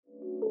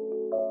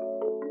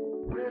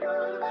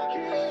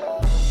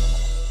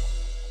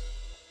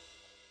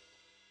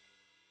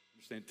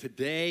understand,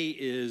 today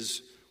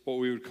is what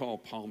we would call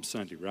Palm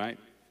Sunday, right?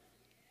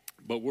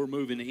 But we're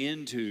moving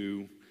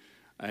into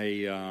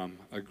a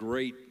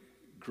great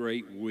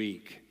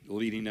week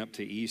leading up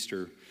to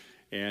Easter,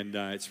 and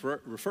it's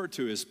referred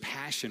to as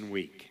Passion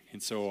Week.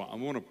 And so I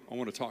want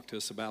to talk to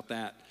us about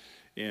that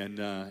in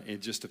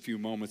just a few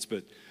moments.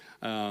 But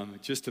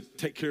just to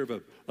take care of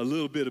a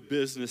little bit of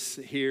business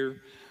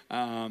here,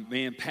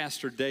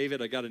 Pastor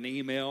David, I got an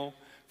email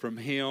from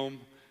him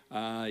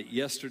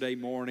yesterday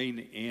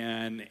morning,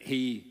 and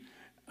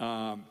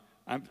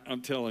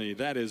I'm telling you,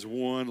 that is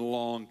one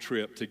long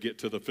trip to get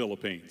to the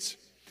Philippines.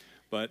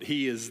 But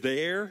he is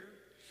there,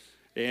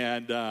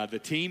 and the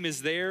team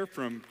is there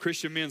from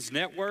Christian Men's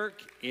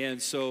Network,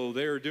 and so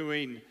they're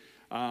doing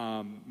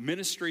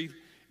ministry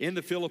in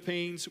the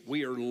Philippines.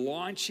 We are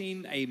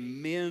launching a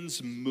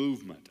men's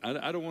movement.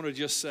 I don't want to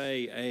just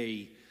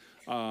say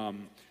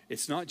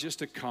it's not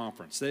just a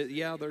conference.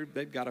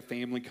 They've got a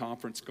family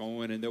conference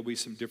going, and there'll be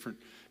some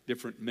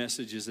different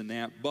messages in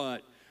that.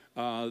 But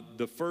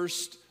the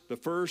first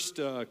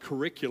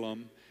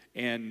curriculum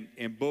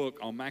and book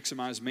on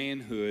Maximize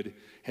Manhood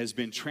has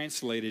been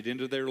translated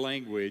into their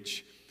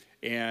language,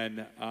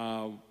 and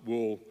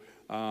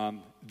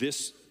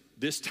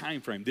this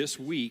time frame, this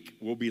week,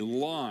 will be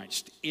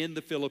launched in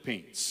the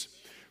Philippines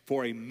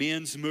for a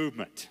men's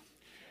movement.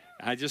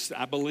 I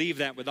believe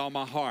that with all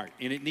my heart,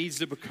 and it needs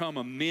to become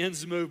a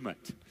men's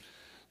movement.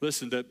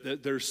 Listen,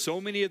 there's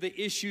so many of the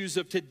issues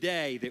of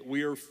today that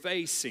we are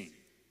facing,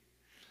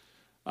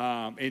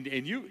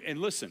 and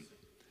listen,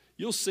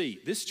 you'll see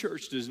this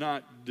church does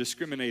not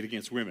discriminate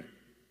against women.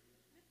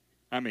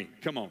 I mean,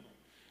 come on,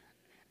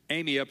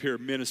 Amy up here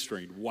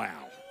ministering.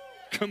 Wow,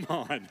 come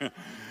on,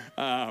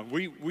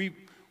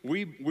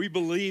 we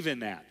believe in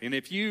that, and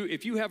if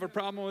you have a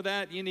problem with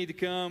that, you need to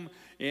come.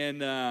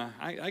 And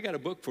I got a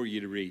book for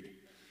you to read.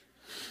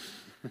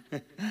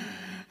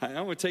 I'm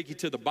going to take you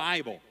to the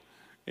Bible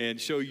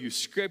and show you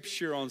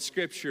scripture on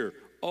scripture,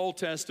 Old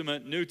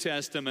Testament, New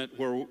Testament,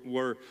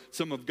 where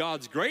some of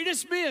God's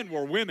greatest men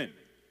were women.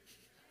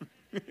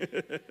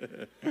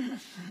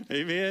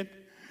 Amen.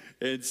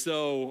 And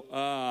so,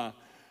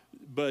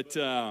 but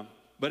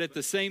at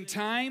the same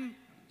time,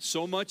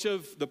 so much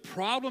of the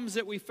problems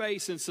that we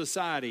face in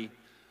society.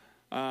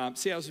 I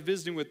was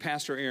visiting with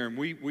Pastor Aaron.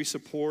 We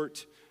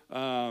support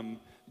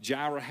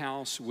Gyra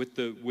House with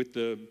the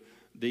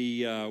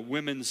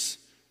women's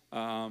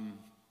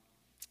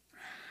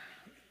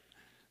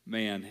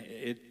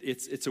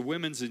it's a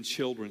women's and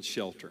children's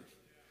shelter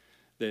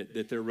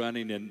that they're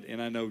running,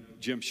 and I know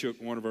Jim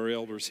Shook, one of our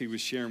elders, he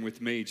was sharing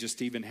with me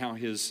just even how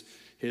his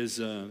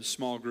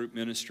small group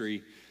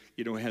ministry,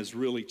 has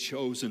really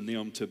chosen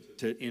them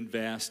to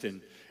invest,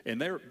 and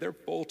they're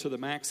full to the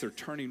max. They're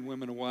turning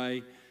women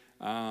away.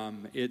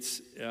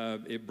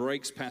 It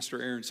breaks Pastor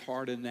Aaron's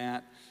heart in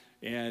that,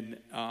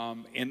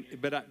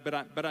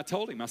 but I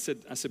told him, I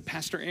said,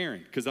 Pastor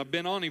Aaron, because I've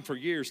been on him for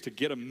years to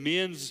get a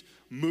men's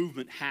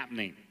movement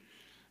happening.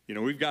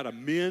 We've got a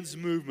men's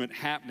movement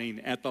happening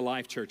at the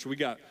Life Church.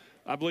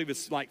 I believe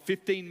it's like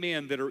 15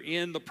 men that are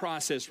in the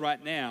process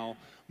right now,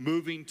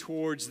 moving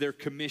towards their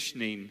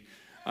commissioning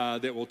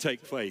that will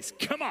take place.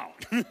 Come on.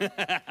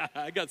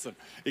 I got some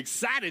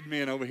excited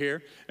men over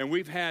here, and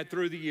we've had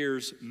through the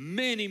years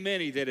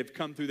many that have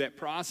come through that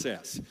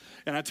process.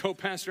 And I told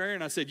Pastor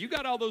Aaron, I said, you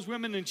got all those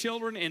women and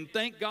children, and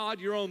thank God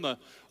you're on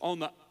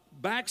the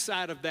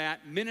backside of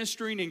that,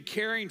 ministering and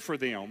caring for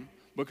them,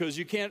 because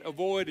you can't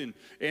avoid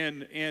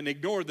and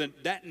ignore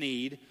that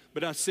need.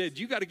 But I said,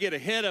 you got to get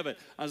ahead of it.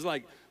 I was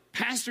like,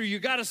 Pastor, you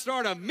got to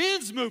start a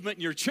men's movement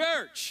in your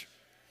church.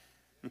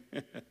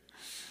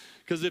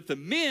 Because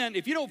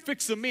if you don't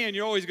fix the men,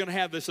 you're always going to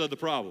have this other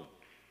problem.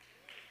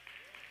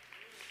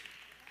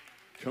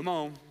 Come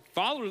on.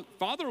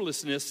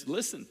 Fatherlessness,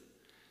 listen.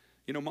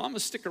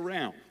 Mamas stick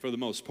around for the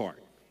most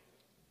part.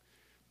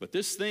 But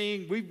this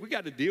thing, we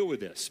got to deal with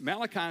this.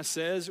 Malachi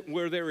says,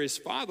 where there is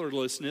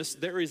fatherlessness,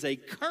 there is a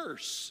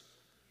curse.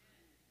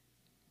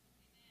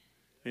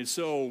 And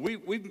so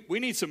we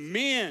need some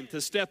men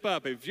to step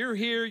up. If you're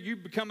here, you're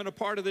becoming a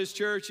part of this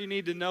church, you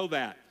need to know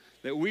that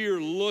we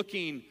are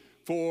looking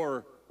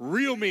for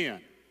real men,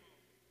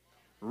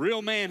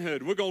 real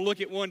manhood. We're going to look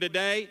at one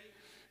today.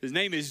 His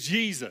name is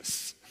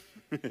Jesus.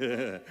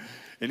 And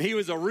he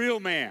was a real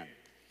man.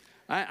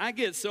 I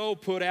get so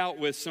put out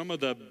with some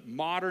of the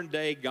modern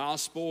day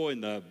gospel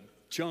and the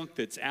junk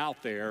that's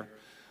out there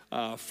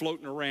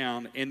floating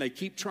around, and they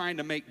keep trying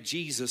to make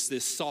Jesus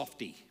this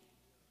softy.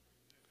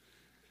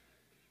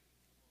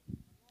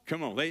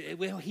 Come on.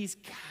 He's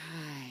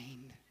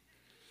kind.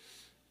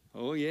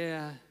 Oh,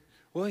 yeah.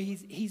 Well,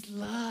 he's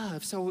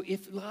love. So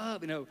if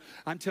love,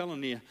 I'm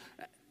telling you.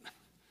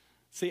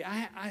 See,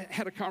 I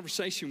had a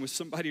conversation with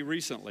somebody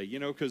recently,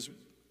 because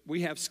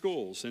we have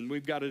schools, and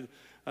we've got to,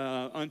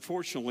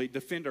 unfortunately,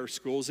 defend our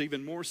schools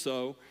even more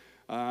so.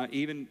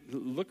 Even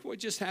look what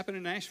just happened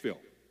in Nashville,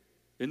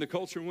 in the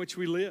culture in which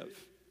we live.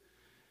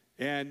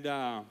 And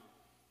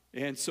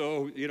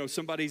so,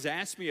 somebody's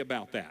asked me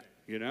about that,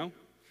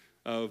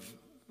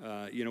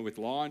 with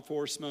law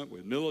enforcement,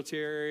 with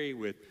military,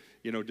 with,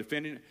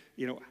 defending,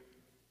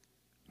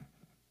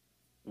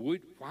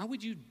 why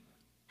would you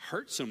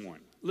hurt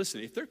someone?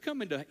 Listen, if they're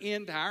coming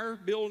into our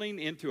building,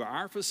 into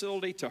our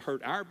facility to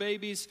hurt our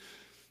babies,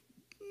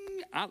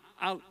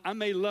 I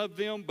may love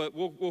them, but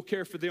we'll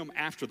care for them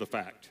after the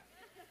fact.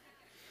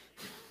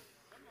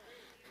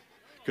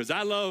 Because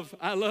I love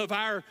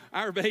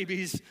our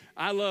babies.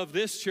 I love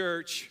this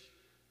church.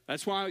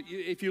 That's why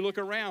if you look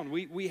around,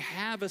 we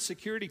have a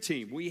security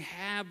team. We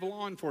have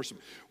law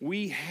enforcement.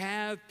 We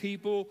have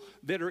people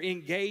that are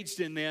engaged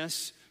in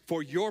this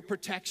for your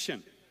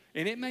protection.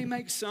 And it may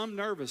make some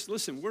nervous.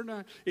 Listen, we're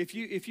not, if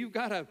you've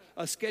got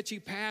a sketchy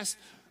past,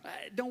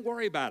 don't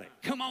worry about it.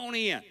 Come on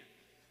in.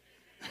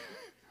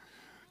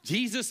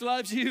 Jesus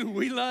loves you.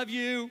 We love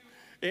you.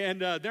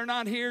 And they're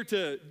not here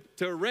to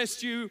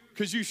arrest you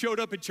because you showed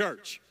up at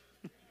church.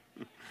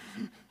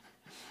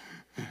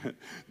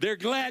 They're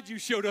glad you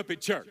showed up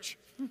at church.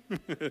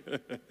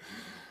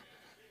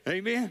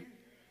 Amen.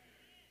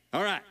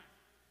 All right.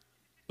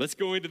 Let's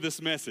go into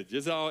this message.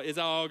 It's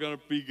all going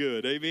to be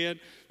good. Amen.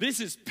 This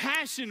is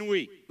Passion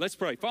Week. Let's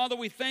pray. Father,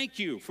 we thank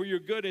you for your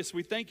goodness.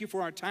 We thank you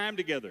for our time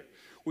together.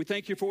 We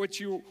thank you for what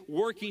you're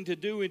working to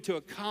do and to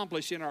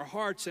accomplish in our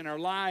hearts and our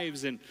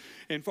lives. And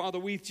Father,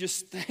 we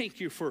just thank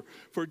you for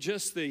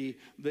just the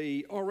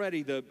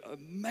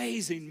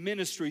amazing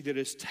ministry that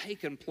has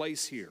taken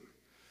place here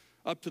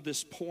up to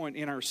this point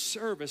in our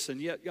service.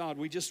 And yet, God,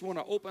 we just want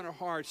to open our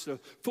hearts to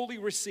fully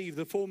receive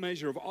the full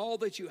measure of all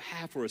that you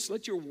have for us.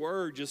 Let your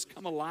word just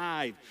come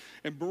alive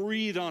and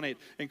breathe on it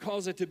and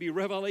cause it to be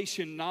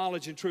revelation,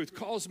 knowledge, and truth.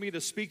 Cause me to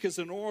speak as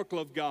an oracle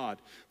of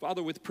God,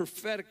 Father, with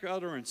prophetic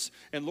utterance.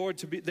 And Lord,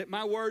 that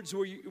my words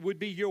would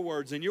be your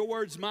words and your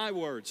words my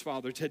words,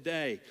 Father,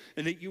 today.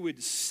 And that you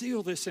would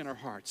seal this in our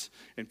hearts.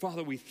 And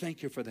Father, we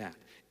thank you for that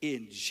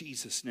in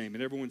Jesus' name.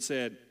 And everyone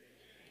said,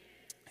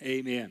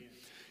 amen.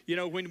 You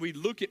know, when we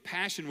look at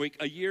Passion Week,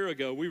 a year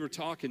ago, we were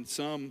talking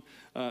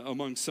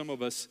among some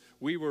of us,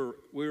 we were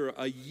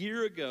a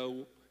year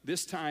ago,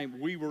 this time,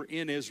 we were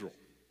in Israel.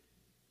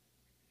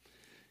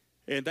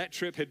 And that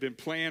trip had been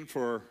planned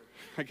for,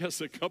 I guess,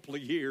 a couple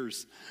of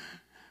years.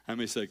 I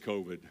may say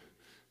COVID.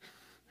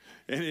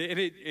 And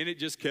it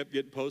just kept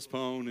getting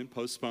postponed and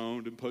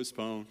postponed and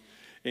postponed.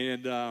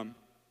 And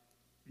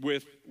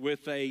with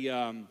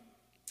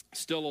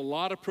still a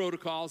lot of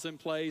protocols in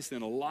place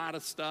and a lot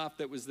of stuff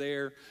that was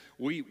there,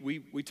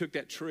 we took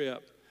that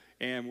trip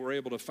and were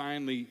able to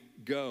finally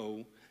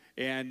go.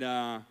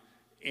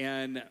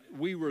 And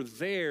we were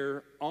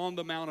there on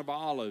the Mount of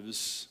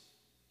Olives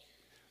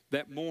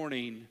that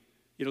morning.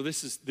 You know,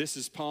 this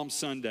is Palm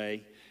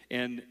Sunday,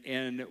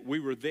 and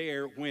we were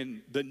there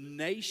when the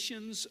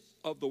nations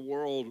of the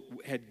world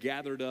had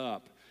gathered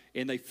up,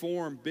 and they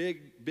formed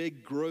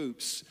big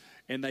groups.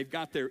 And they've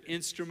got their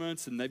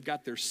instruments, and they've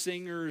got their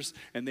singers,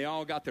 and they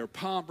all got their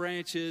palm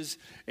branches.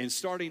 And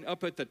starting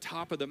up at the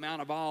top of the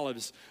Mount of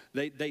Olives,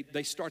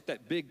 they start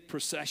that big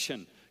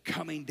procession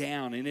coming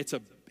down, and it's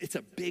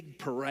a big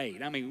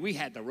parade. I mean, we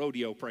had the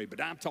rodeo parade,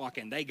 but I'm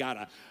talking they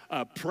got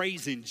a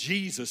praising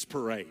Jesus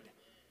parade.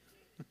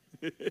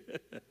 And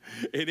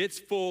it's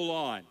full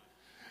on.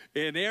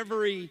 And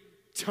every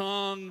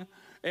tongue,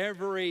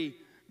 every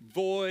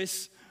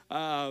voice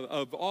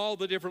of all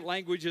the different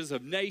languages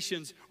of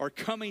nations are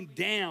coming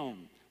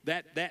down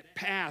that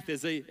path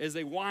as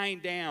they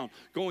wind down,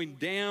 going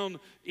down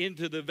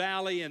into the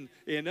valley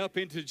and up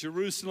into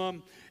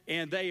Jerusalem,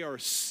 and they are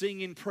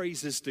singing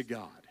praises to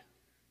God.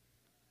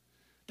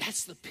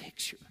 That's the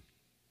picture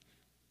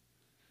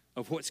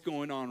of what's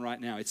going on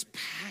right now. It's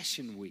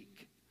Passion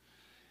Week.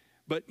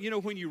 But, you know,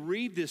 when you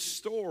read this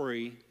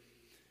story,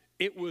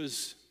 it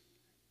was...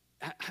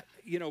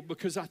 You know,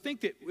 because I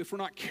think that if we're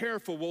not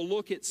careful, we'll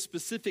look at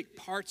specific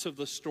parts of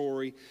the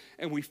story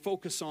and we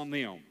focus on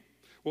them.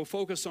 We'll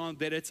focus on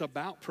that it's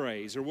about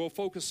praise, or we'll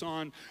focus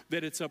on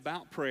that it's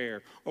about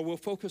prayer, or we'll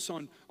focus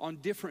on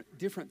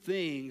different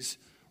things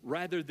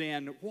rather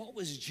than what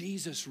was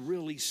Jesus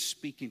really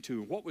speaking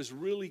to, what was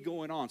really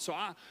going on. So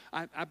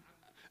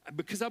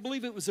because I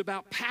believe it was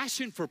about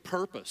passion for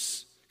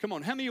purpose. Come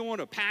on, how many of you want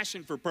a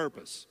passion for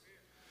purpose?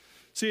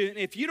 See,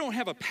 if you don't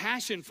have a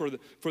passion for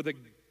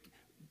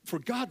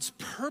God's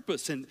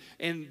purpose, and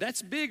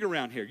that's big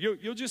around here.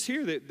 You'll just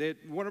hear that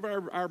one of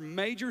our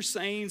major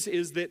sayings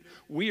is that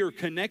we are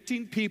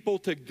connecting people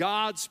to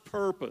God's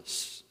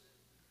purpose.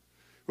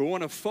 We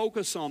want to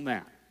focus on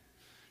that.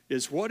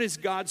 Is what is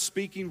God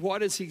speaking?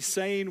 What is he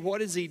saying?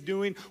 What is he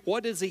doing?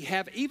 What does he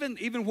have? Even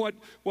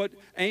what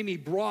Amy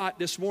brought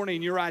this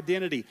morning, your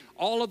identity.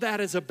 All of that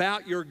is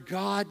about your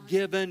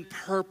God-given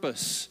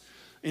purpose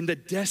in the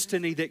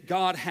destiny that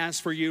God has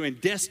for you. And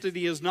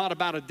destiny is not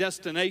about a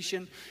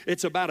destination.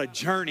 It's about a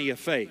journey of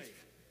faith.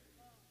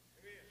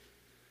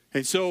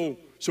 And so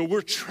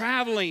we're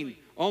traveling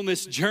on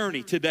this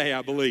journey today,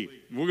 I believe.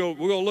 We're going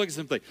to look at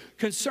some things.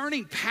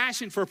 Concerning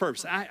passion for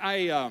purpose,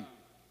 of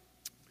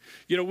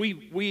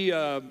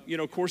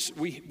course,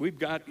 we've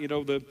got,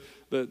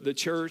 the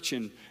church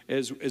and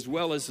as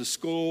well as the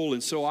school.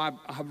 And so I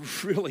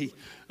really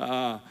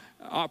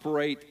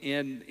operate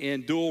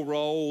in dual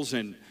roles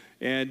and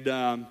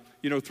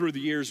through the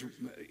years,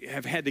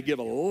 have had to give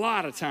a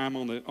lot of time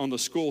on the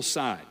school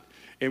side.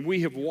 And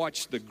we have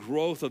watched the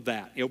growth of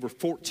that over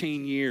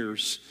 14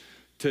 years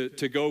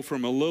to go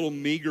from a little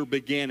meager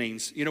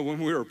beginnings. When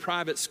we were a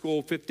private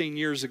school 15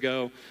 years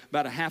ago,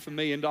 about a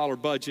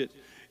 $500,000 budget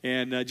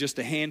and just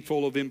a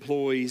handful of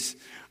employees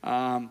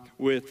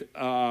with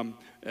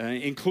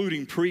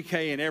including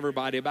pre-K and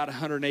everybody, about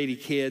 180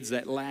 kids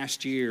that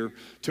last year,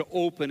 to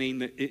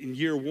opening in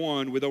year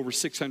one with over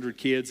 600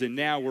 kids. And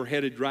now we're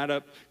headed right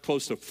up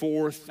close to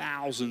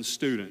 4,000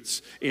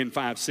 students in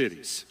 5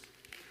 cities.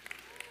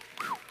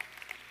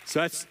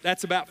 So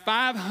that's about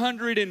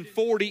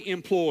 540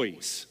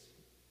 employees.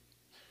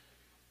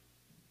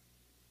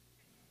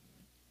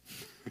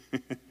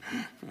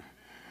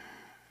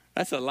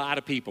 That's a lot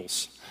of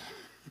peoples.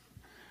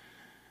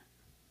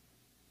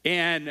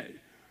 And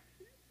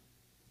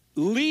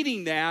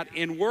leading that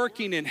and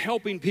working and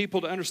helping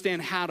people to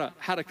understand how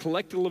to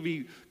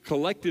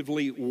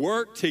collectively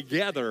work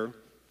together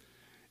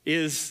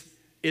is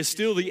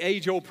still the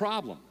age-old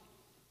problem.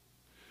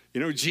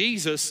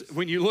 Jesus,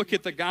 when you look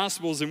at the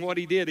Gospels and what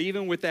he did,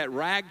 even with that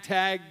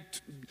ragtag,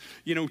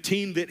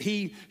 team that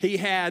he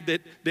had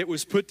that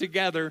was put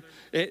together,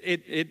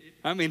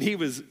 he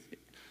was,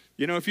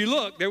 if you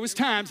look, there was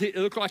times it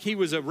looked like he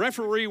was a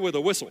referee with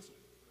a whistle.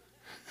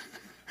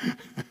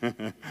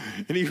 And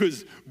he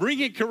was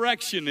bringing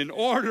correction and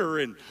order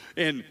and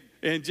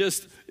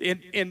just,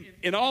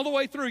 and all the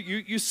way through,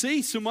 you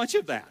see so much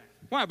of that.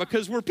 Why?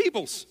 Because we're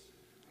peoples,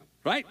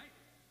 right?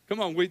 Come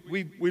on,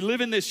 we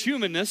live in this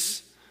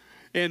humanness.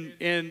 And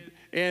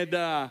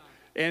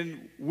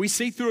we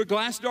see through a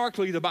glass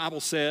darkly, the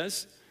Bible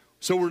says.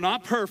 So we're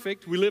not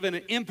perfect. We live in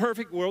an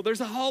imperfect world.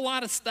 There's a whole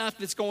lot of stuff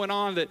that's going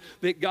on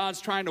that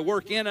God's trying to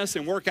work in us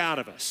and work out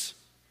of us.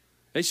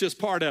 It's just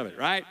part of it,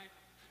 right?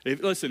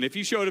 Listen, if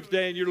you showed up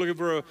today and you're looking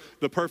for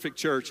the perfect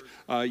church,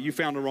 you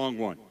found the wrong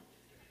one.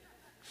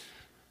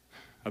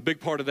 A big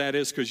part of that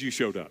is because you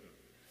showed up.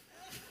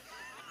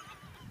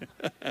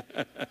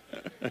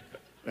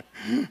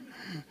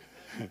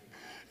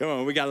 Come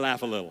on, we got to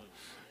laugh a little.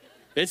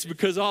 It's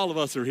because all of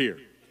us are here.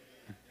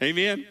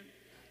 Amen?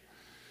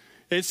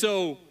 And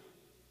so,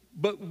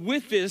 but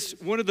with this,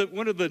 one of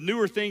the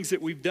newer things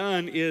that we've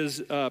done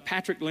is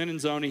Patrick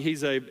Leninsoni.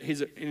 He's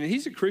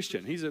a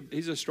Christian.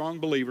 He's a strong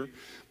believer,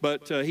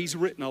 but he's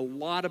written a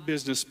lot of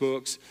business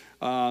books.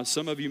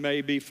 Some of you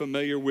may be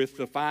familiar with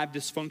the 5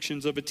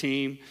 dysfunctions of a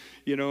team,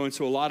 and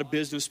so a lot of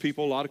business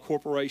people, a lot of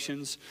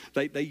corporations,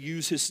 they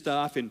use his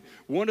stuff. And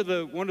one of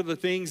the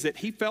things that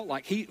he felt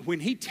like when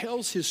he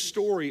tells his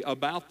story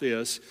about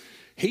this,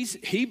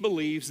 he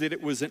believes that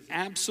it was an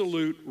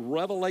absolute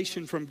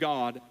revelation from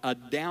God, a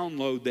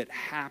download that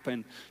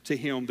happened to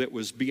him that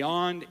was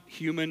beyond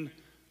human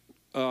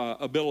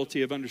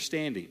ability of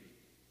understanding.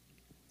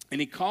 And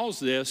he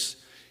calls this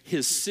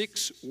his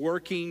 6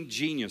 working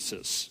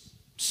geniuses.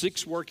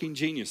 6 working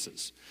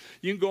geniuses.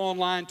 You can go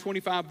online,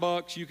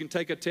 $25. You can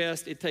take a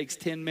test. It takes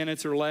 10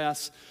 minutes or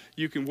less.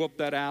 You can whoop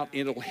that out.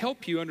 It'll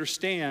help you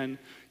understand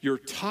your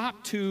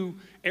top 2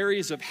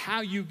 areas of how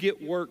you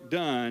get work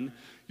done.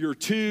 Your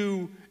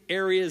 2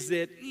 areas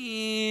that,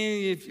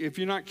 if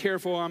you're not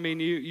careful,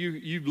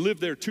 you live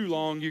there too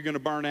long, you're going to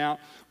burn out.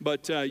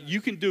 But you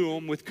can do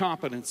them with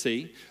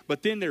competency.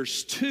 But then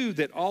there's 2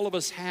 that all of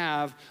us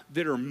have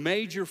that are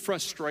major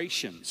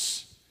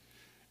frustrations.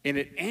 And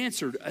it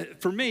answered,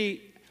 for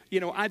me,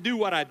 I do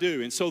what I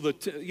do. And so,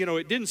 it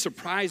didn't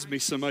surprise me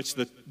so much,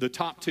 the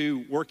top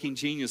 2 working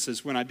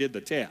geniuses when I did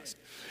the test.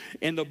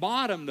 And the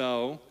bottom,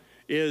 though,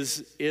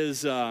 is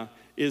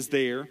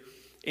there.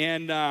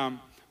 And,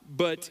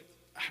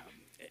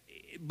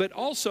 but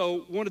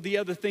also, one of the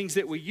other things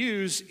that we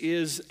use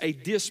is a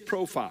DISC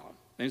profile.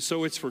 And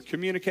so it's for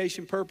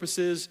communication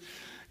purposes.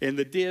 And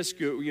the DISC,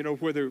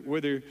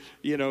 whether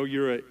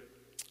you're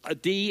a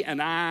D,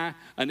 an I,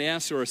 an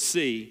S, or a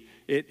C,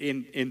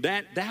 and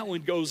that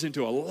one goes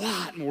into a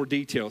lot more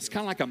detail. It's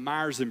kind of like a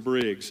Myers and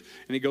Briggs,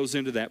 and it goes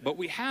into that. But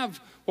we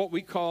have what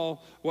is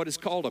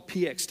called a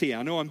PXT.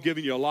 I know I'm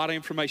giving you a lot of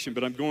information,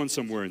 but I'm going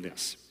somewhere in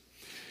this.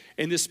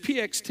 And this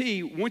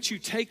PXT, once you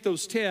take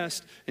those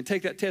tests and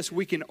take that test,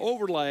 we can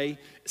overlay,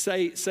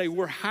 say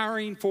we're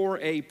hiring for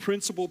a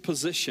principal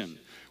position.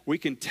 We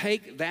can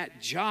take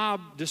that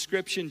job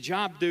description,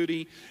 job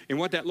duty, and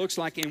what that looks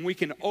like, and we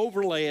can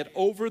overlay it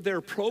over their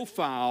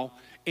profile,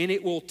 and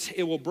it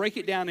will break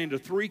it down into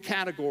 3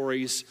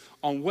 categories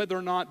on whether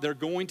or not they're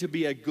going to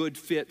be a good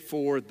fit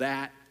for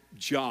that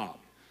job.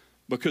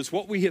 Because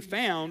what we have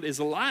found is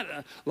a lot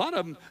of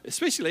them,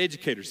 especially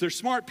educators, they're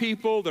smart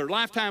people, they're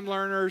lifetime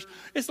learners.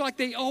 It's like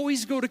they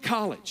always go to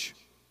college.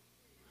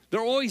 They're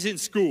always in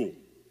school.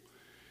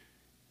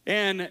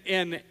 And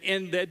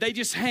they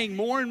just hang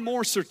more and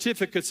more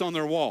certificates on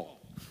their wall.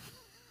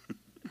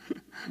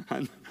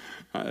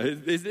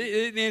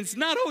 It's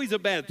not always a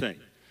bad thing.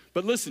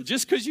 But listen,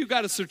 just because you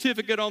got a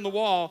certificate on the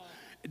wall,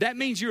 that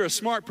means you're a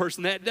smart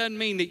person. That doesn't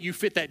mean that you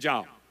fit that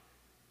job.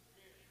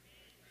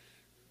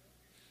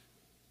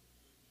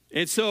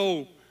 And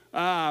so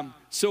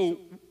so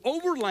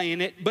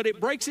overlaying it, but it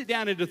breaks it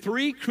down into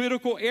three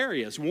critical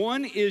areas.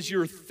 One is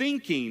your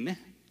thinking.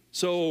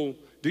 So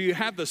do you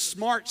have the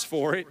smarts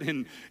for it?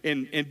 And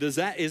is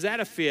that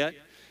a fit?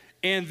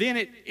 And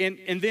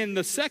then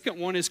the second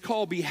one is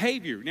called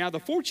behavior. Now, the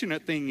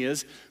fortunate thing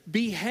is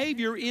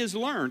behavior is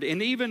learned.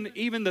 And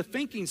even the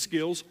thinking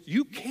skills,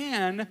 you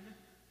can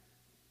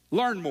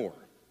learn more,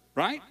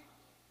 right?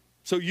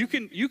 So you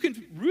can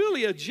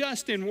really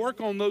adjust and work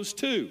on those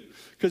two.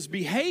 Because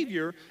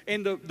behavior,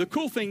 and the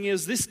cool thing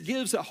is this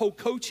gives a whole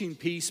coaching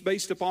piece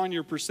based upon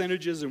your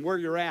percentages and where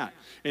you're at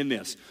in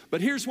this.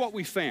 But here's what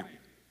we found.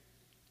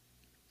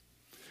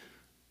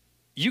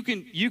 You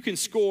can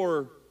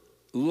score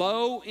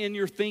low in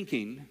your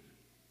thinking.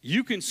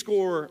 You can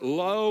score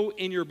low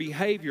in your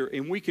behavior,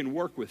 and we can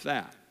work with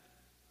that.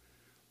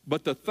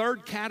 But the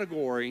third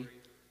category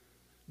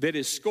that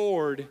is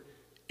scored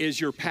is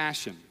your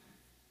passion.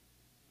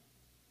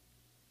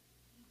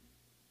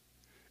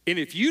 And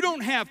if you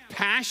don't have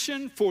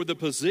passion for the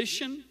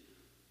position,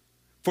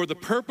 for the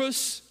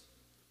purpose,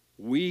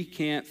 we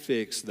can't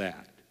fix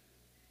that.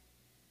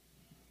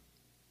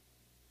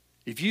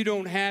 If you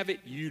don't have it,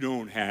 you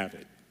don't have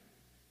it.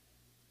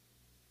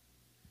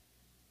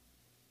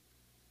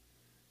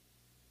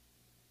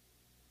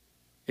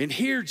 And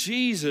here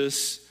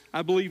Jesus,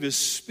 I believe, is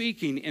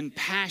speaking in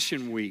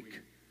Passion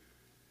Week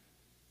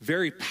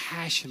very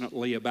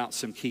passionately about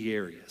some key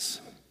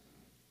areas.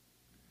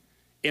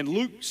 And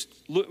we're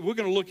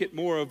going to look at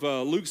more of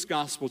Luke's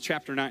Gospel,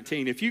 chapter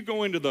 19. If you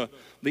go into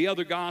the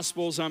other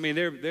Gospels, I mean,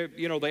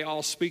 they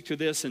all speak to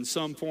this in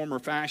some form or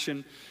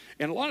fashion.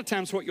 And a lot of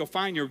times what you'll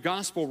find, your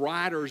Gospel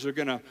writers are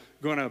going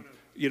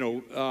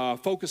to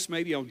focus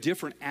maybe on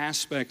different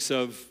aspects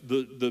of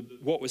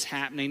what was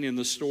happening in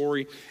the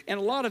story. And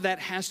a lot of that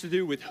has to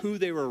do with who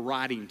they were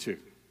writing to.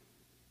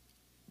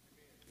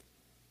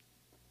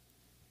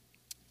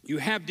 You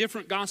have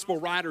different gospel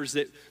writers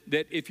that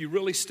if you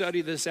really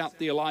study this out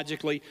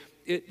theologically,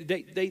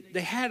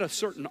 they had a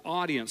certain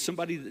audience,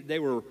 somebody that they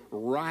were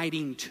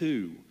writing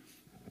to.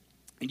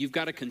 And you've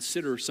got to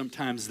consider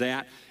sometimes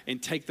that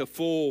and take the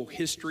full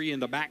history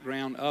and the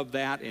background of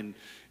that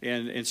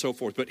and so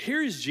forth. But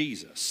here is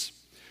Jesus.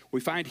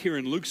 We find here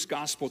in Luke's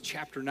Gospel,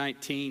 chapter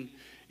 19,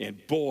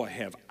 and boy,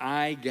 have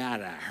I got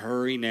to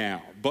hurry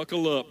now.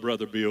 Buckle up,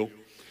 Brother Bill.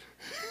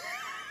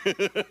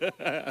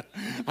 I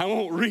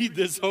won't read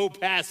this whole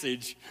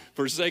passage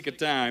for sake of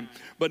time,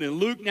 but in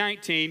Luke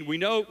 19, we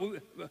know,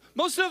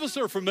 most of us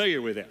are familiar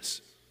with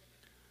this.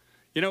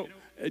 You know,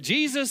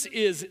 Jesus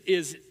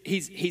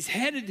he's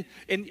headed,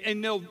 and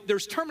no,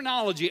 there's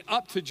terminology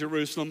up to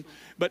Jerusalem,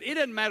 but it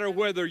doesn't matter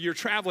whether you're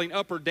traveling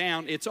up or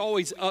down, it's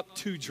always up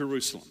to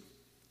Jerusalem.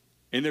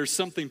 And there's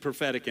something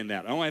prophetic in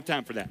that. I don't have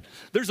time for that.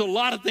 There's a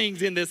lot of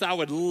things in this I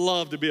would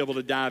love to be able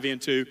to dive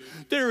into.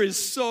 There is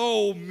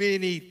so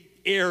many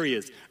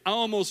areas. I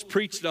almost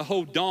preached a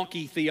whole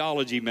donkey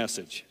theology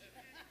message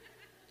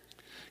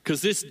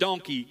because this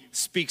donkey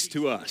speaks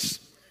to us.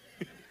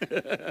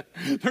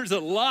 There's a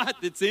lot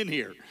that's in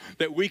here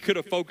that we could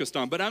have focused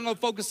on, but I'm going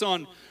to focus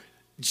on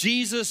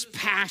Jesus'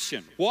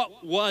 passion.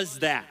 What was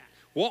that?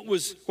 What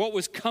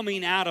was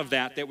coming out of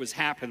that was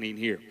happening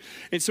here?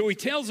 And so he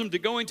tells them to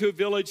go into a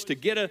village to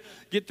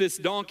get this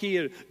donkey,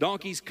 a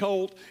donkey's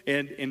colt,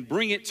 and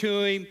bring it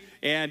to him.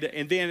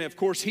 And then, of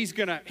course, he's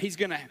gonna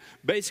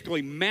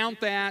basically mount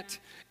that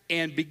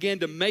and begin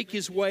to make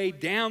his way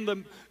down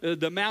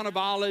the Mount of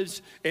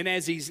Olives. And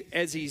as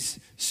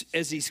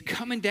he's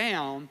coming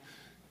down,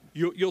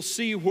 you'll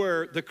see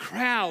where the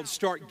crowds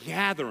start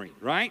gathering,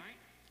 right?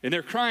 And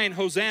they're crying,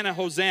 Hosanna,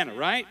 Hosanna,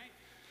 right?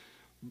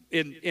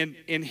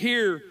 And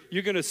here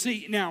you're going to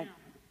see, now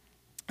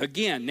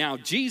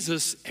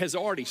Jesus has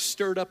already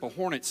stirred up a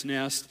hornet's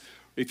nest.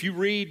 If you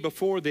read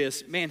before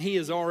this, man, he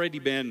has already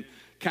been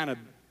kind of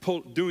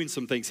doing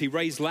some things. He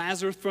raised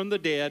Lazarus from the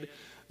dead.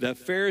 The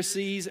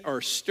Pharisees are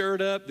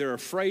stirred up. They're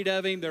afraid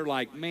of him. They're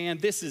like, man,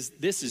 this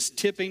is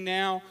tipping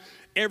now.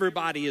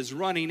 Everybody is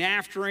running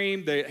after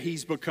him.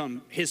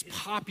 His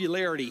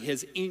popularity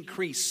has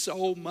increased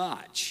so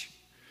much.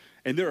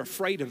 And they're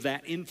afraid of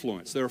that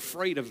influence. They're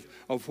afraid of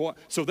what.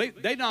 So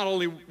they not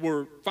only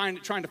were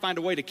trying to find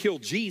a way to kill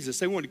Jesus,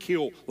 they wanted to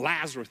kill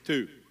Lazarus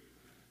too.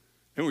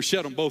 And we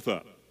shut them both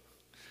up.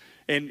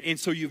 And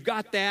so you've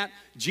got that.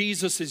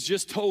 Jesus has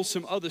just told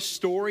some other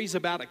stories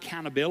about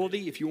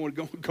accountability. If you want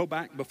to go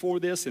back before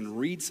this and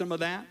read some of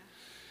that.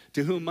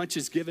 To whom much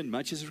is given,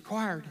 much is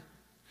required.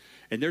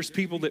 And there's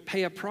people that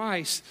pay a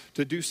price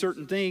to do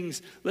certain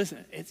things.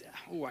 Listen,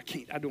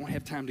 I don't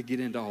have time to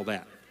get into all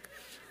that.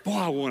 Boy,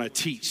 I want to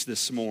teach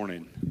this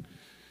morning.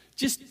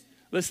 Just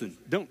listen,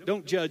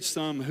 don't judge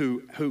some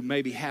who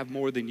maybe have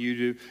more than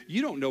you do.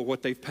 You don't know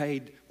what they've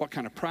paid, what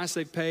kind of price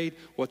they've paid,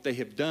 what they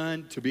have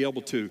done to be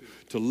able to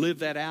live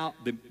that out.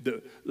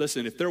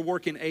 Listen, if they're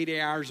working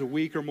 80 hours a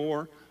week or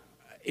more,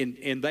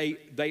 and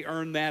they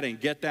earn that and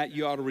get that,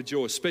 you ought to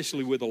rejoice,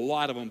 especially with a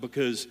lot of them,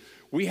 because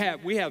we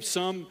have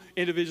some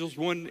individuals,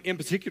 one in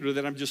particular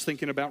that I'm just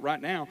thinking about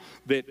right now,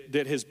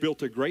 that has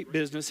built a great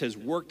business, has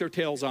worked their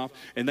tails off,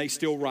 and they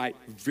still write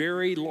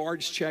very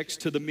large checks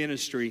to the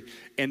ministry.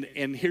 And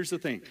here's the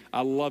thing,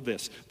 I love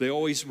this. They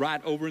always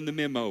write over in the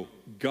memo,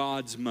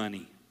 God's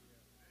money.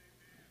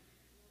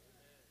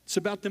 It's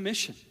about the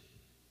mission.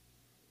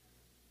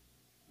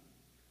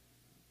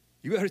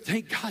 You got to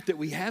thank God that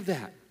we have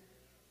that,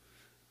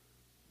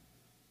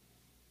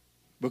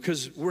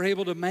 because we're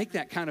able to make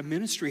that kind of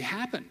ministry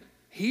happen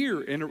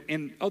here and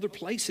in other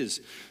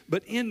places.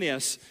 But in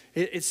this,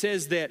 it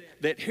says that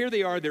here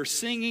they are, they're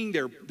singing,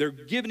 they're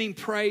giving him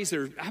praise.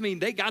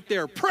 They got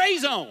their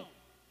praise on.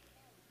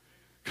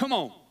 Come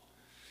on.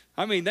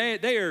 I mean,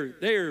 they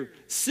are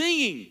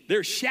singing,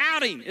 they're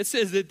shouting. It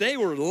says that they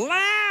were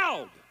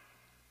loud.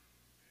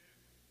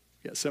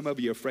 Yeah, some of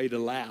you are afraid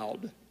of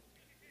loud.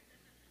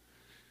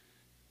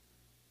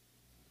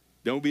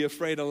 Don't be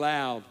afraid of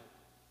loud.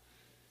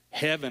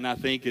 Heaven, I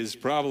think, is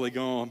probably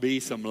going to be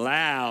some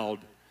loud.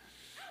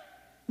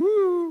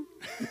 Woo!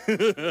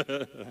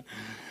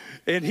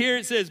 And here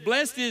it says,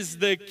 blessed is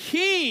the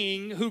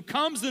King who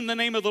comes in the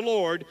name of the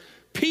Lord,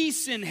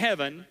 peace in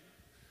heaven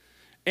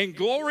and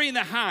glory in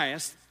the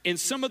highest. And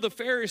some of the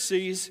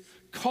Pharisees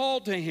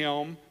called to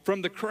him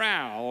from the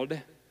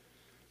crowd,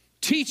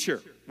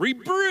 teacher,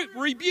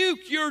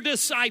 rebuke your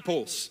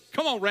disciples.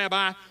 Come on,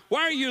 Rabbi.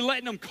 Why are you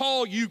letting them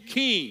call you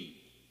king?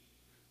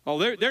 Oh,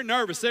 they're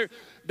nervous.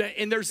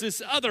 And there's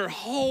this other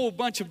whole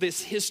bunch of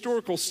this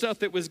historical stuff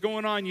that was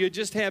going on. You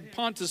just had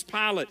Pontius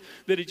Pilate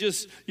that had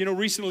just,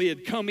 recently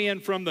had come in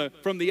from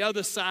the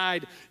other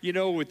side,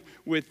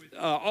 with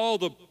all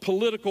the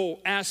political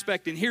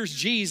aspect. And here's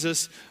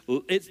Jesus.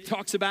 It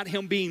talks about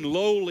him being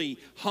lowly,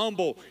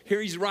 humble.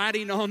 Here he's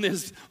riding on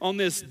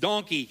this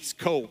donkey's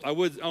colt. I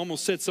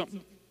almost said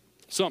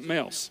something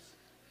else.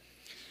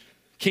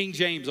 King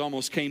James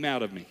almost came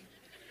out of me.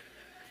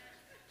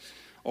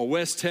 Or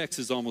West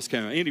Texas almost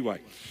came out. Anyway.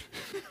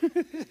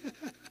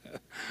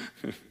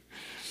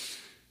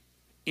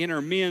 In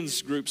our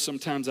men's group,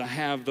 sometimes I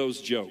have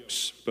those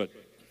jokes, but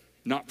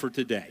not for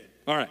today.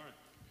 All right.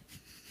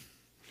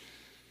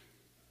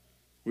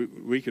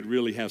 We could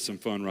really have some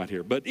fun right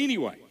here. But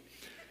anyway,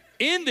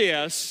 in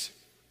this,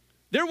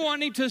 they're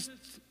wanting to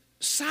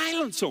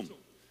silence them.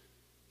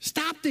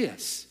 Stop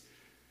this.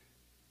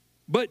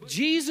 But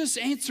Jesus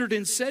answered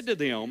and said to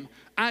them,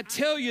 I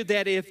tell you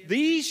that if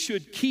these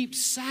should keep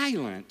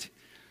silent,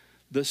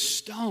 the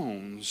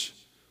stones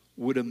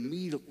would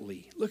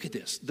immediately, look at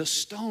this, the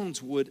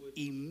stones would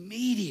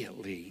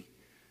immediately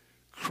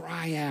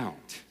cry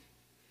out.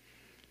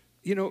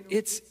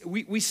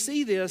 We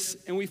see this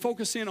and we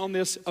focus in on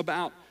this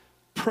about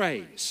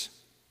praise.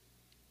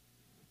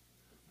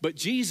 But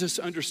Jesus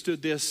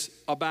understood this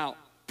about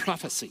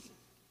prophecy.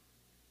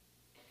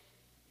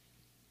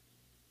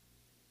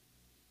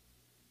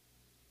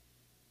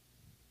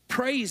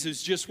 Praise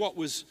is just what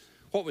was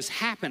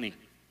happening.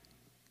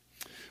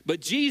 But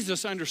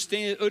Jesus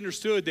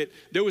understood that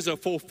there was a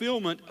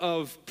fulfillment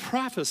of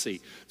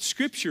prophecy.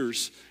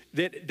 Scriptures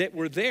that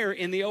were there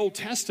in the Old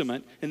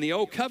Testament, in the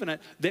Old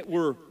Covenant, that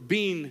were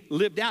being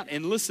lived out.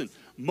 And listen,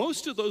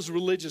 most of those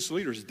religious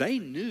leaders, they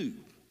knew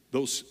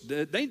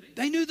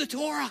they knew the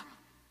Torah.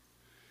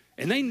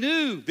 And they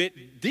knew that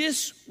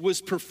this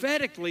was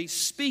prophetically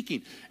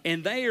speaking.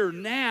 And they are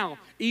now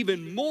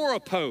even more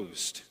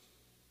opposed.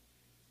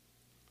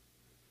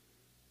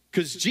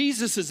 Because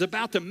Jesus is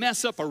about to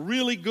mess up a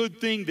really good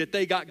thing that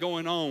they got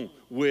going on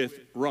with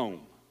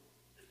Rome.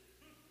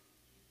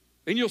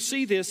 And you'll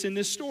see this in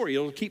this story.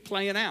 It'll keep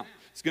playing out.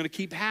 It's going to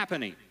keep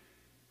happening.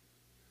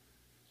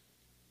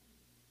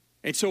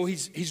 And so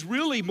he's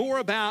really more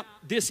about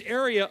this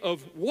area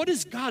of what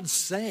has God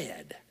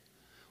said?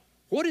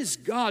 What is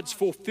God's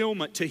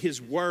fulfillment to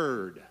his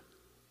word?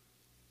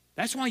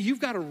 That's why you've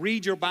got to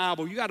read your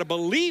Bible. You got to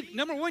believe.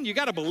 Number one, you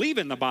got to believe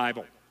in the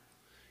Bible.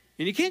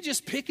 And you can't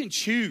just pick and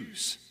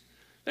choose.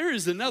 There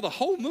is another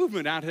whole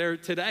movement out there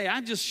today.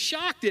 I'm just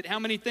shocked at how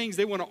many things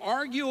they want to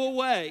argue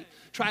away,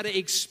 try to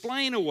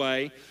explain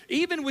away,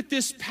 even with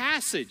this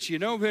passage,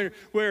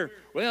 where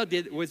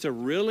was there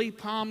really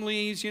palm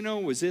leaves,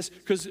 was this?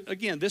 Because,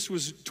 again, this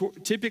was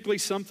typically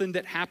something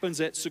that happens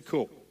at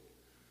Sukkot,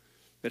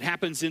 that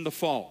happens in the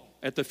fall,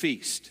 at the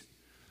feast,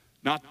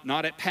 not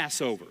at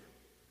Passover,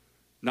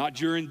 not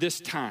during this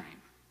time.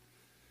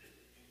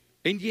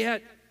 And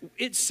yet,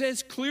 it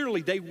says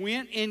clearly they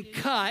went and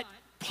cut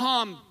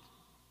palm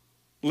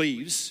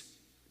leaves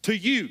to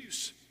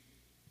use.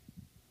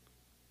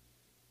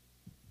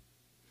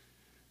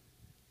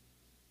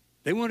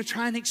 They want to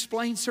try and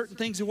explain certain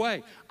things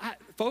away.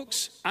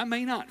 Folks, I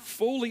may not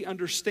fully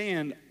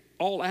understand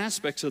all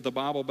aspects of the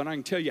Bible, but I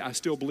can tell you I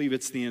still believe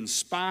it's the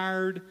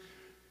inspired,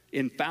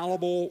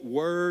 infallible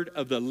word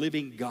of the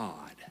living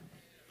God.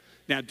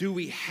 Now, do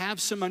we have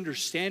some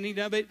understanding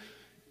of it?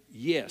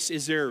 Yes.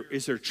 Is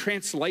there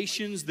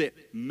translations that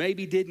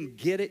maybe didn't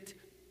get it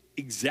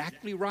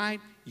exactly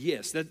right?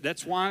 Yes,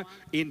 that's why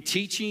in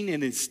teaching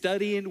and in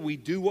studying, we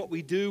do what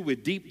we do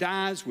with deep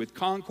dives, with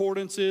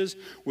concordances,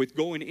 with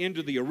going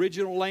into the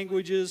original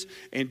languages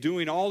and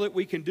doing all that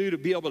we can do to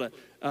be able to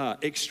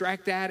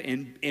extract that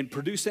and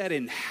produce that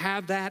and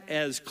have that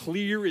as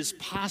clear as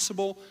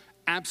possible.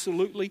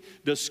 Absolutely.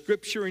 Does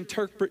Scripture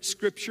interpret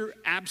Scripture?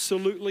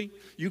 Absolutely.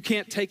 You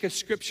can't take a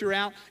Scripture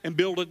out and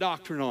build a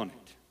doctrine on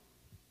it.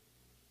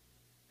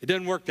 It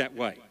doesn't work that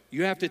way.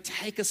 You have to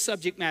take a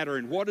subject matter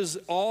and what does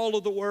all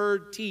of the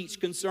Word teach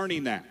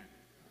concerning that?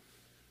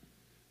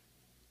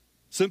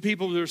 Some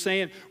people are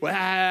saying,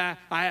 well,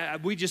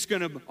 we just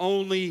going to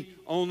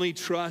only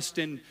trust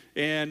and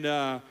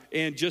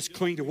just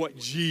cling to what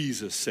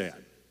Jesus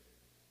said.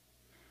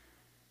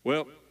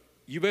 Well,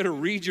 you better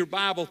read your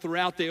Bible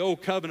throughout the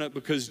Old Covenant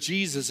because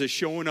Jesus is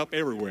showing up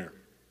everywhere.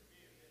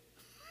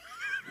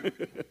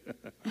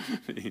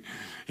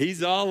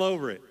 He's all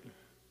over it.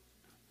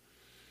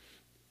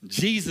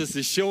 Jesus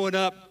is showing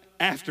up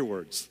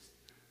afterwards.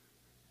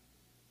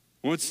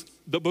 Once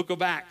the book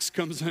of Acts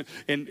comes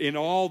and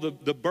all the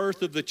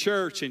birth of the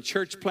church and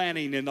church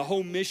planting and the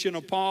whole mission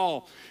of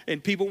Paul,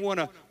 and people want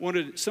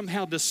to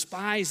somehow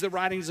despise the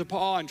writings of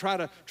Paul and try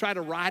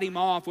to write him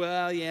off.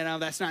 Well,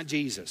 that's not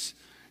Jesus.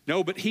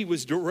 No, but he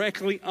was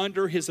directly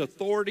under his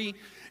authority.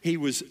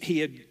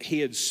 He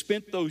had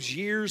spent those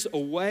years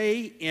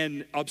away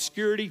in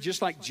obscurity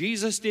just like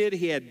Jesus did.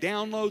 He had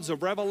downloads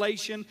of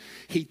revelation.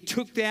 He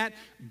took that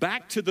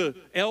back to the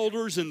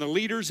elders and the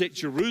leaders at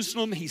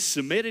Jerusalem. He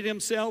submitted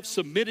himself,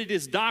 submitted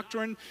his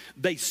doctrine.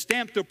 They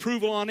stamped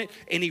approval on it,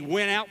 and he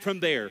went out from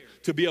there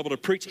to be able to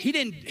preach.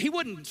 He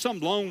wasn't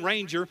some lone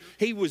ranger.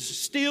 He was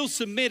still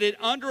submitted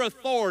under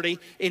authority,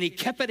 and he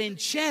kept it in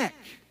check.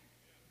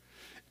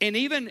 And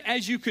even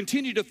as you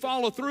continue to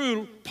follow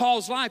through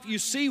Paul's life, you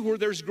see where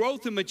there's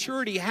growth and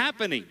maturity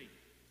happening.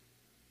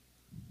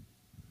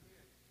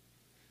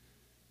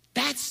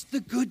 That's the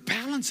good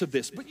balance of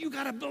this. But you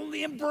got to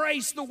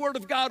embrace the Word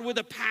of God with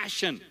a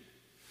passion.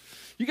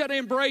 You got to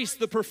embrace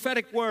the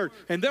prophetic word.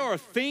 And there are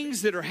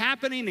things that are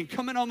happening and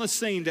coming on the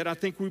scene that I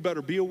think we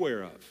better be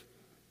aware of.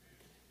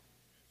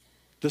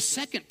 The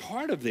second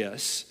part of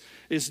this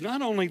is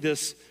not only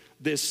this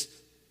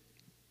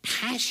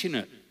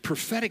passionate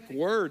prophetic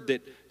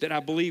word that I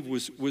believe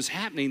was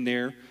happening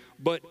there,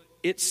 but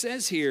it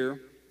says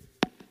here,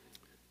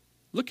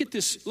 look at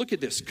this,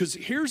 because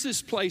here's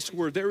this place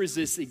where there is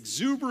this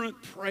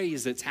exuberant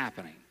praise that's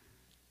happening.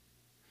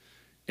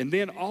 And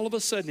then all of a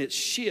sudden it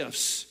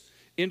shifts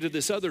into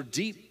this other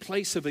deep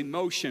place of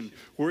emotion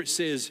where it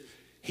says,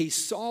 he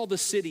saw the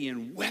city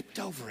and wept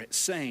over it,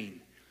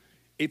 saying,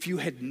 if you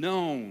had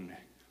known,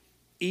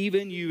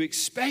 even you,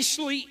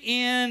 especially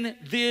in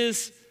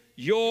this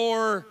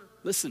your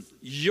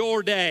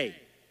day,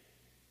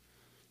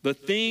 the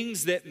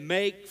things that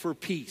make for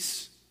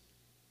peace.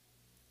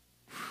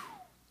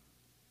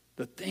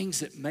 The things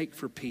that make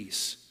for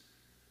peace.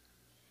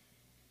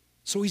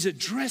 So he's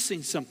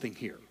addressing something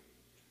here.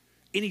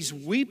 And he's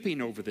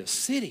weeping over this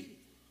city.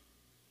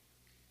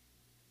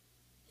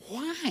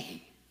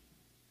 Why?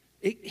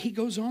 He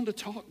goes on to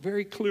talk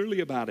very clearly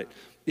about it.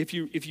 If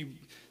you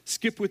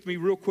skip with me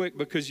real quick,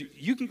 because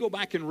you can go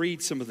back and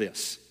read some of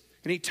this.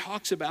 And he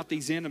talks about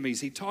these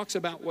enemies. He talks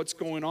about what's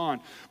going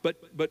on.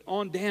 But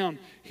on down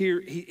here,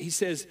 he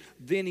says,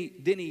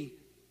 it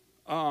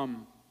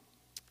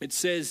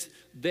says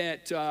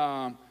that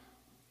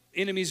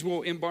enemies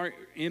will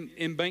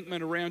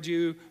embankment around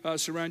you,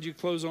 surround you,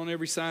 close on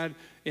every side,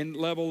 and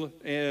level,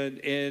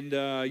 and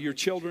your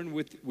children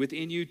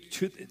within you.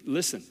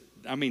 Listen,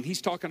 I mean,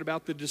 he's talking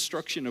about the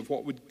destruction of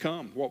what would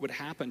come, what would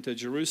happen to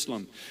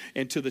Jerusalem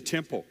and to the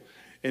temple.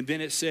 And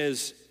then it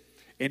says,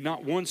 and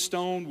not one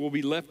stone will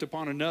be left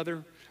upon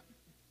another.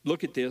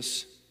 Look at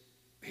this.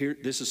 Here,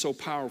 this is so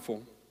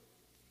powerful.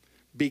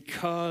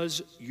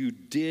 Because you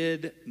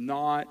did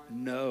not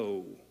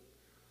know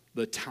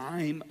the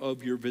time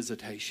of your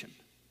visitation.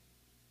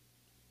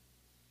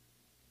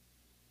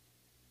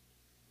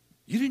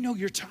 You didn't know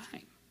your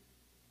time.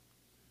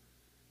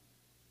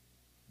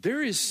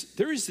 There is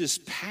this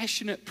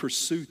passionate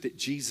pursuit that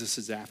Jesus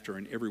is after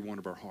in every one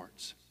of our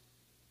hearts.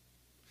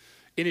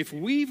 And if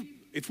we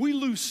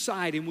lose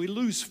sight and we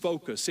lose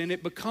focus and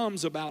it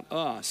becomes about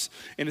us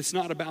and it's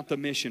not about the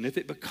mission, if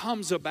it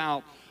becomes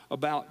about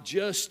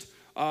just,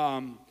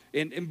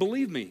 and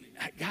believe me,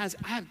 guys,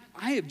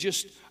 I've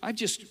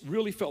just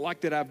really felt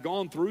like that I've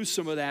gone through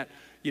some of that,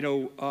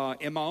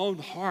 in my own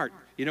heart,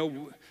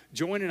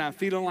 Joanne and I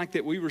feeling like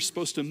that we were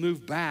supposed to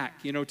move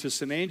back, to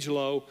San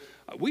Angelo.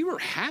 We were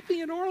happy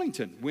in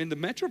Arlington when the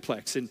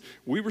Metroplex, and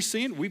we were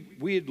seeing,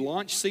 we had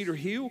launched Cedar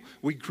Hill.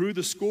 We grew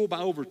the school by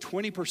over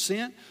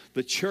 20%.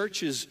 The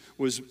church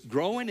was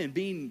growing and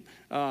being,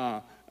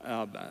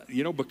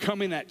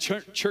 becoming that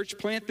church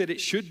plant that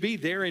it should be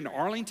there in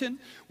Arlington.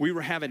 We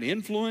were having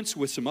influence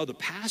with some other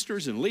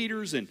pastors and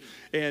leaders, and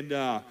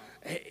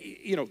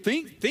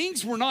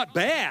things were not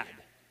bad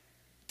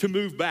to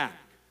move back.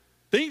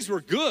 Things were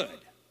good.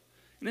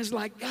 And it's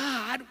like,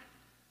 God.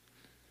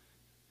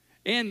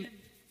 And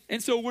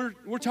so we're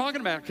talking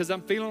about it because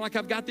I'm feeling like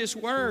I've got this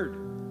word.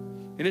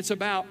 And it's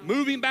about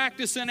moving back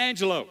to San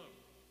Angelo.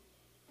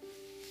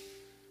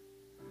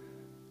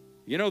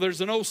 You know, there's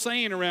an old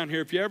saying around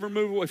here, if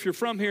you're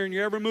from here and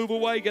you ever move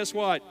away, guess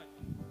what?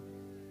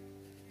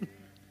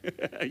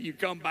 You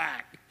come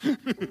back.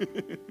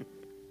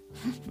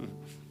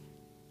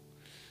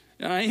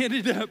 And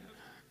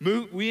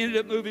we ended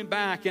up moving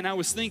back, and I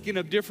was thinking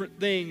of different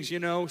things, you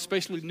know,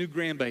 especially the new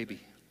grandbaby.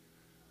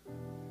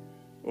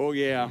 Oh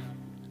yeah.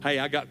 Hey,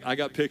 I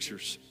got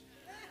pictures.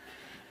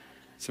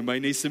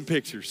 Somebody needs some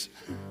pictures.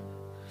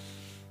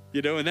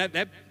 You know, and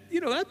that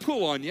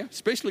pull on you,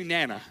 especially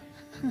Nana.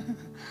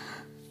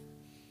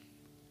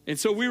 And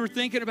so we were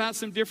thinking about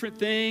some different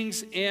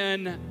things,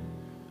 and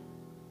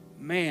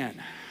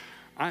man,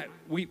 I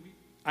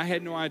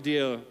had no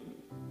idea,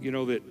 you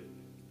know, that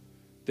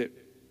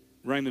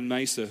Raymond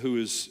Mesa, who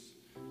is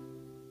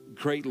a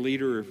great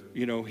leader,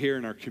 you know, here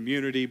in our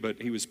community,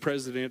 but he was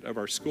president of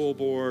our school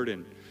board,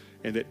 and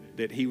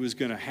that he was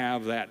going to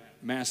have that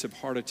massive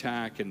heart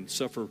attack and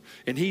suffer.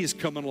 And he is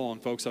coming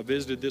along, folks. I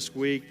visited this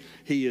week.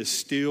 He is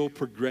still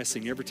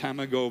progressing. Every time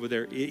I go over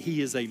there,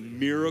 he is a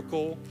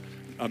miracle,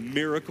 a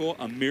miracle,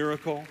 a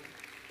miracle.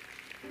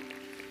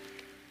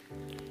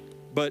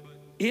 But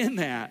in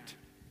that,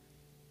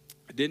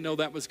 I didn't know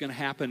that was going to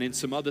happen. And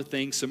some other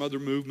things, some other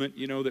movement,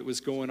 you know, that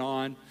was going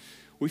on.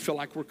 We feel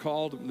like we're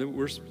called, that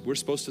we're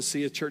supposed to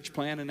see a church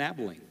plant in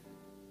Abilene.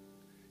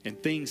 And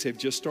things have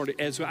just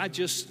started.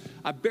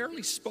 I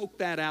barely spoke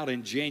that out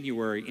in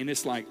January, and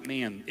it's like,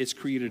 man, it's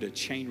created a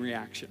chain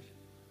reaction.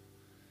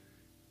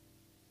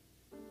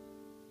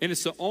 And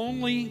it's the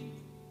only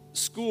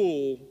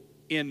school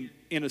in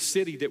a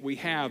city that we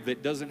have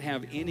that doesn't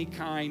have any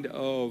kind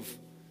of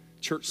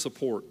church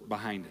support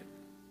behind it,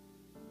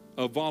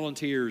 of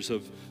volunteers,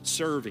 of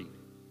serving.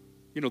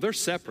 You know, they're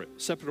separate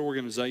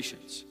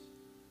organizations.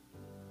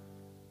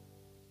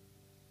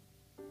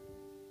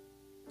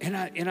 And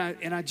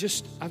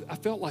I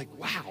felt like,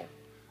 wow,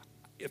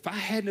 if I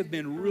hadn't have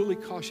been really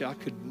cautious, I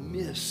could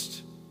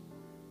miss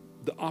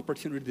the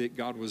opportunity that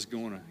God was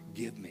going to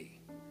give me,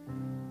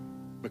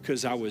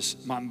 because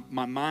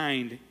my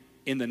mind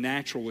in the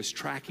natural was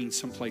tracking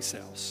someplace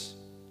else.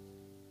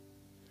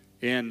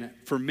 And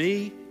for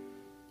me,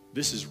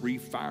 this has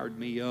refired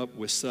me up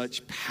with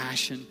such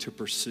passion to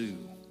pursue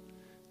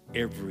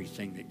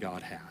everything that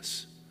God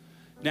has.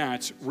 Now,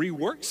 it's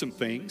reworked some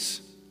things,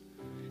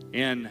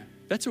 and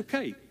that's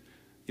okay.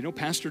 You know,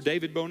 Pastor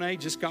David Bonet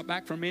just got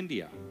back from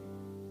India.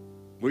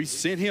 We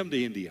sent him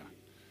to India.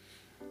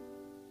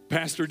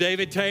 Pastor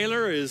David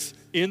Taylor is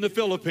in the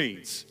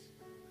Philippines.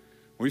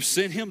 We've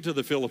sent him to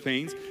the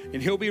Philippines,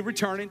 and he'll be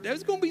returning.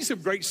 There's going to be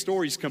some great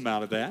stories come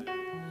out of that.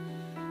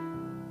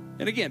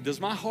 And again,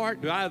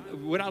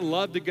 would I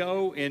love to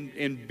go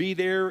and be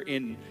there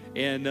and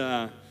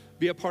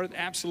be a part of it?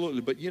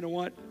 Absolutely. But you know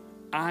what?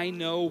 I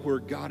know where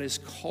God has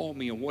called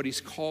me and what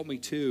He's called me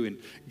to, and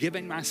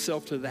giving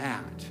myself to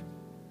that.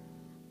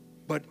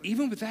 But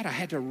even with that, I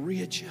had to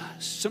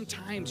readjust.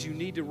 Sometimes you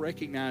need to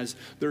recognize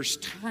there's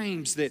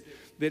times that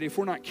if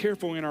we're not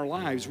careful in our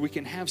lives, we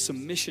can have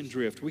some mission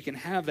drift. We can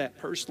have that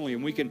personally,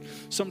 and we can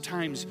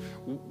sometimes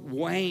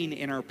wane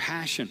in our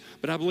passion.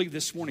 But I believe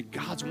this morning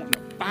God's wanting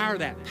to fire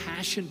that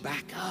passion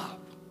back up,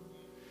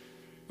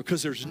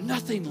 because there's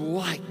nothing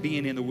like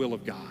being in the will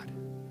of God.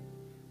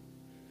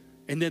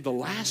 And then the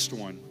last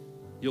one,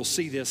 you'll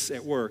see this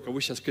at work. I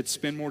wish I could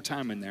spend more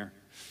time in there.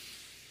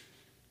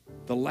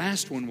 The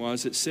last one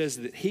it says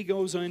that he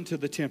goes into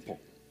the temple.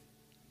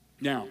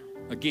 Now,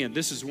 again,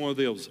 this is one of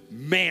those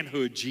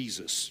manhood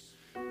Jesus.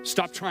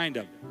 Stop trying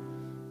to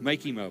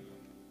make him up.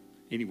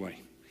 Anyway,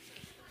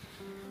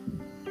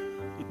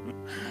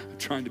 I'm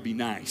trying to be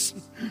nice.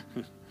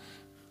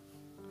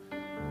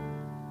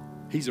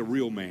 He's a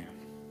real man.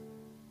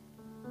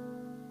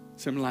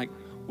 Something like,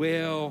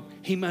 well,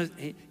 he must,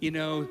 you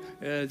know,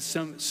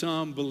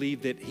 some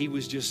believe that he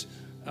was just,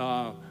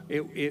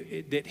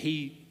 that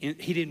he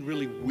didn't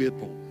really whip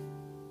them.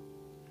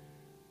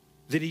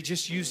 That he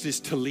just used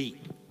his tallit.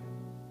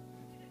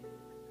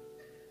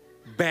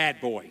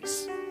 Bad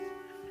boys.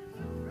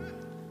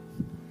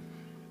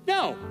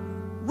 No,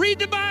 read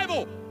the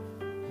Bible.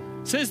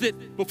 It says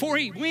that before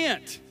he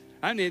went,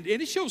 and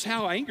it shows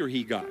how angry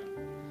he got.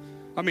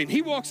 I mean,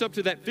 he walks up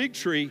to that fig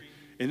tree,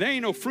 and there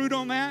ain't no fruit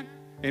on that.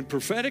 And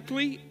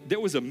prophetically, there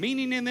was a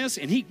meaning in this,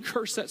 and he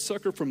cursed that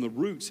sucker from the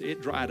roots.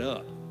 It dried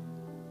up.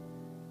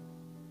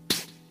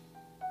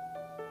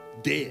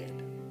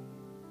 Dead.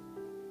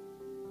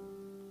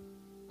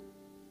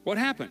 What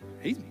happened?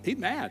 He's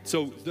mad.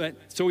 So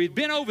he'd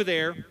been over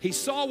there. He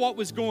saw what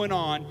was going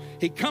on.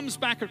 He comes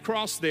back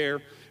across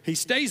there. He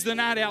stays the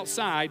night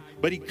outside,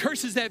 but he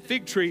curses that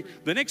fig tree.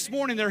 The next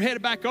morning, they're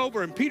headed back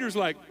over, and Peter's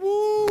like,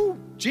 woo,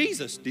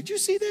 Jesus, did you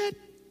see that?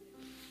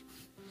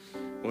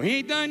 Well, he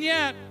ain't done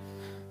yet.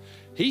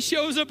 He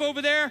shows up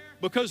over there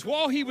because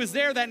while he was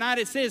there that night,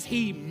 it says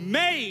he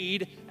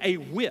made a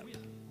whip.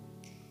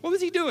 What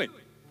was he doing?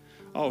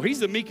 Oh,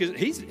 he's the meekest.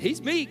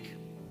 He's meek.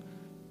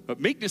 But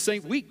meekness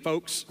ain't weak,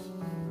 folks.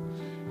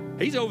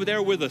 He's over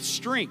there with a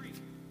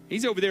strength.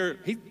 He's over there,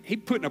 he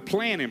putting a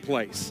plan in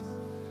place.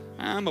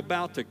 I'm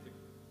about to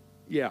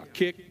Yeah,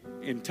 kick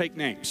and take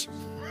names.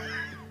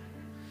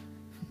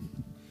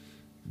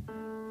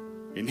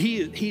 And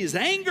he is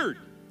angered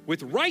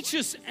with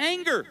righteous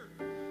anger.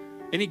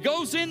 And he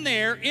goes in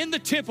there in the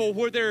temple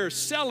where they're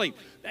selling.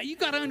 Now you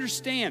got to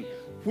understand,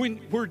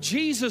 where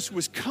Jesus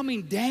was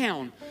coming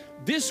down,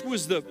 this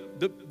was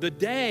the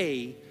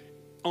day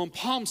on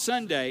Palm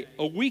Sunday,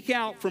 a week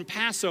out from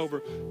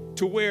Passover,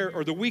 to where,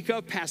 or the week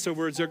of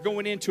Passover as they're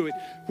going into it,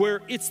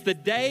 where it's the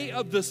day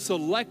of the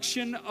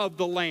selection of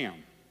the lamb.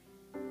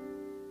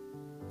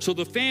 So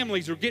the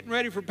families are getting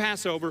ready for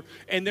Passover,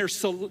 and they're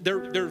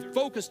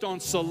focused on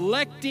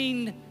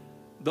selecting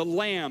the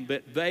lamb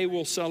that they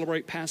will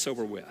celebrate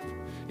Passover with.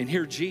 And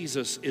here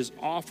Jesus is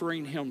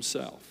offering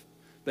himself.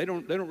 They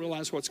don't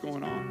realize what's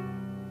going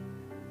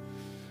on.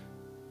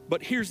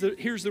 But here's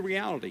the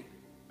reality.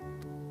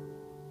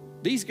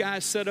 These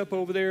guys set up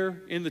over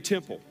there in the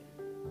temple.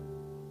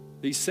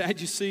 These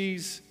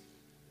Sadducees,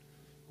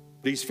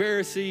 these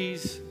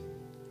Pharisees,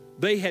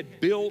 they had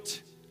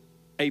built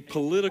a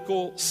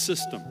political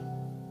system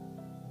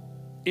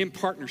in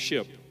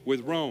partnership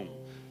with Rome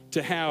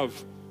to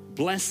have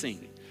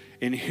blessing.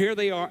 And here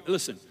they are.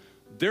 Listen,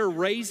 they're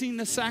raising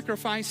the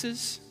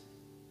sacrifices.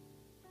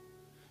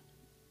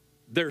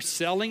 They're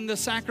selling the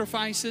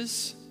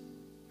sacrifices.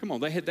 Come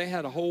on, they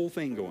had a whole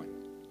thing going.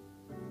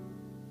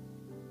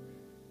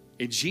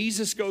 And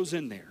Jesus goes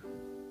in there.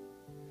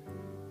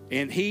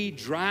 And he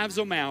drives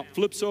them out,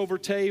 flips over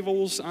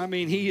tables. I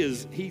mean,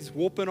 he's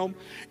whooping them.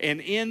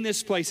 And in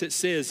this place it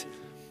says,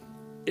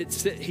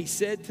 he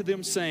said to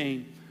them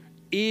saying,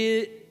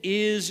 "It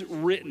is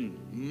written,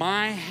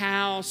 my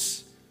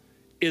house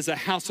is a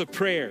house of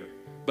prayer,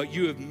 but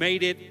you have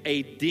made it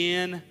a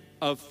den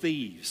of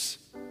thieves."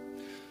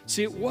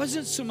 See, it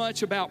wasn't so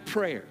much about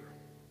prayer.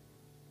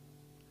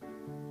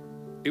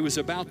 It was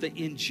about the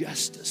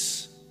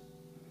injustice.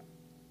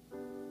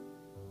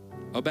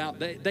 About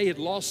they had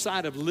lost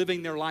sight of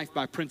living their life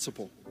by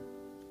principle.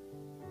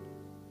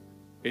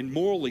 And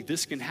morally,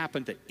 this can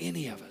happen to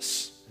any of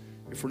us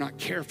if we're not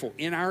careful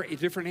in our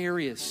different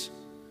areas.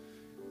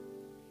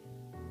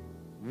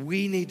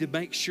 We need to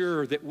make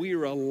sure that we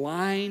are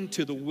aligned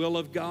to the will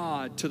of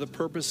God, to the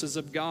purposes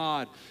of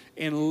God,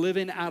 and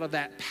living out of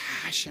that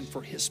passion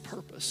for His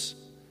purpose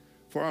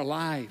for our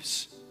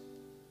lives.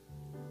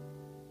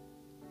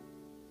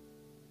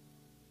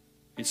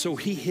 And so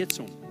He hits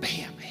them,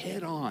 bam,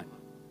 head on.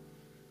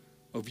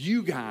 Of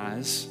you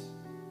guys,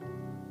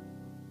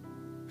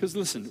 because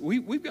listen,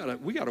 we got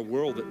a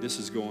world that this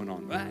is going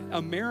on.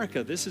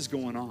 America, this is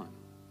going on.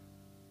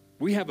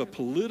 We have a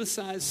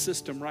politicized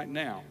system right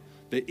now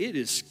that it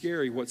is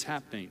scary what's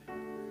happening.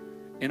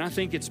 And I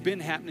think it's been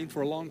happening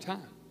for a long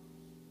time.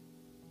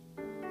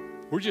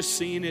 We're just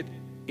seeing it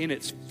in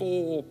its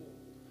full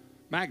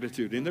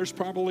magnitude. And there's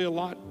probably a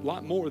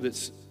lot more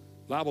that's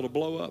liable to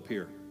blow up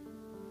here.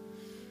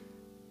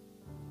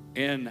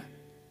 And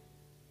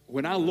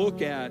when I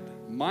look at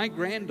my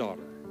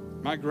granddaughter,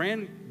 my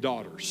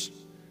granddaughters,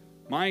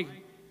 my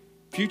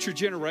future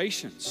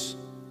generations,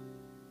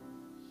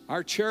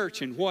 our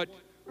church, and what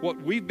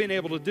we've been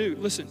able to do.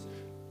 Listen,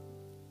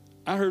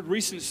 I heard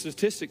recent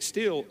statistics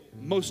still,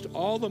 most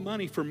all the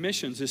money for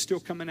missions is still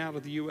coming out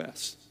of the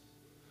U.S.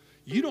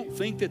 You don't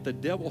think that the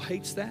devil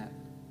hates that?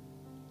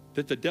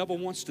 That the devil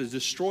wants to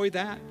destroy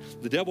that?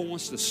 The devil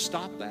wants to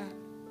stop that?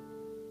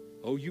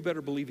 Oh, you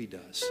better believe he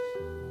does.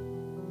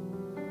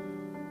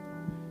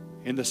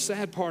 And the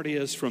sad part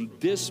is, from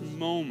this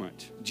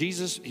moment,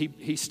 Jesus,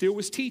 he still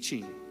was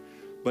teaching,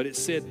 but it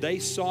said they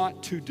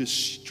sought to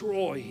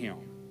destroy him.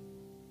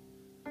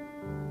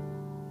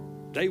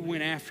 They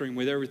went after him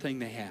with everything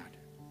they had.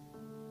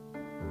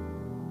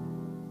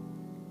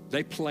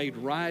 They played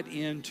right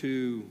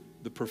into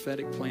the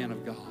prophetic plan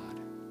of God.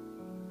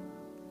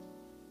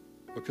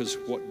 Because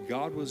what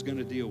God was going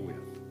to deal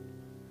with.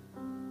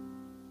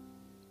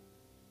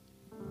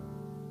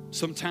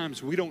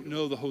 Sometimes we don't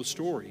know the whole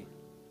story.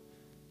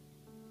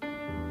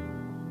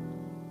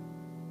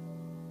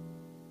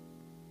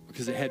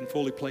 Because it hadn't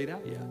fully played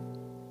out yet.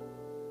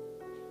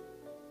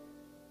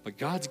 But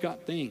God's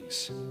got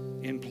things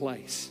in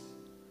place.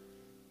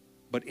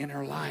 But in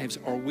our lives,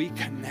 are we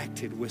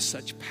connected with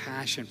such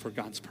passion for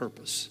God's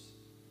purpose?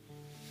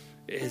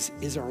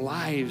 Has our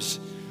lives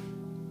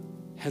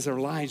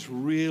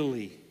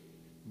really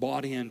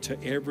bought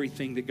into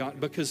everything that God...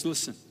 Because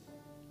listen,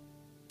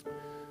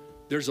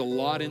 there's a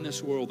lot in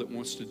this world that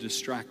wants to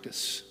distract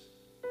us.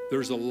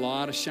 There's a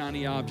lot of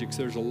shiny objects.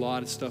 There's a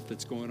lot of stuff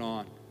that's going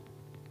on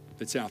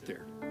that's out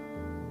there.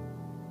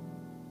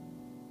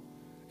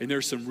 And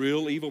there's some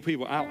real evil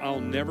people. I'll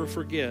never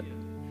forget,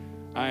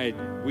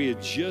 we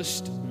had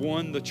just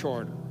won the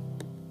charter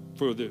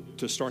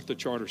to start the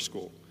charter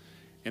school.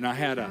 And I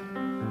had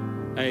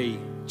a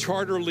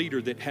charter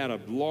leader that had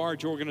a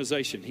large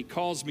organization. He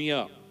calls me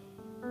up.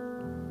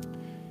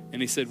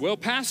 And he said, "Well,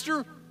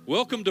 Pastor,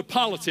 welcome to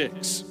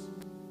politics."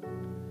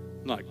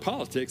 I'm like,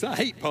 politics? I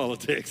hate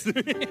politics.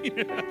 What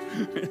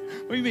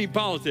do you mean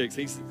politics?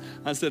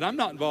 I said, I'm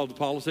not involved in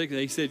politics. And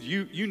he said,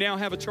 you now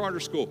have a charter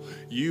school.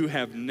 You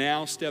have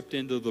now stepped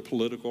into the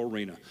political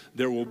arena.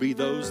 There will be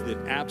those that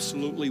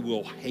absolutely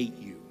will hate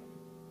you.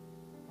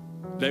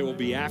 They will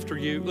be after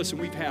you. Listen,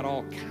 we've had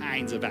all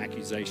kinds of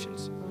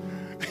accusations.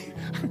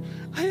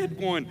 I had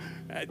one,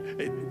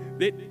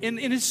 and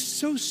it's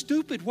so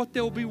stupid what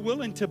they'll be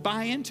willing to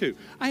buy into.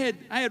 I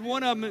had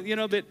one of them,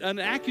 that an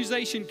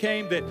accusation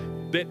came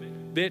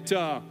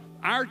that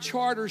our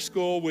charter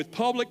school with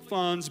public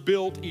funds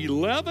built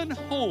 11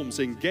 homes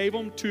and gave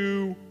them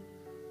to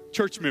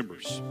church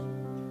members.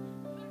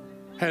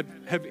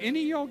 Have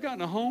any of y'all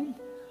gotten a home?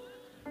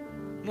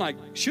 I'm like,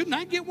 shouldn't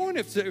I get one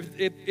if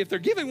they're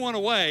giving one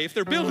away? If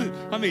they're building,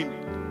 I mean,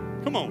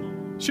 come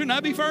on, shouldn't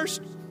I be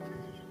first?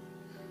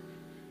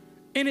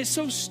 And it's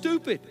so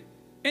stupid.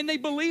 And they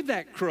believe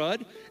that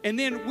crud. And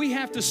then we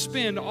have to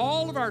spend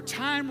all of our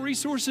time,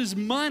 resources,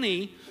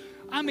 money.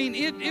 I mean,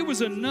 it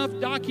was enough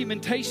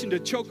documentation to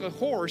choke a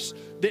horse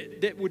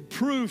that would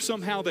prove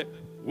somehow that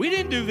we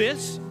didn't do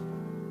this.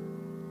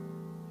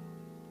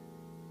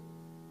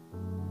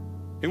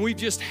 And we've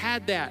just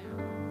had that.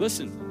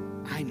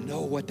 Listen, I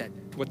know what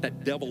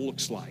that devil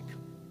looks like.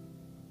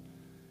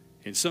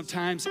 And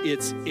sometimes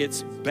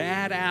it's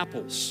bad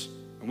apples.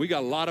 And we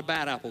got a lot of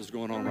bad apples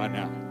going on right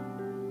now.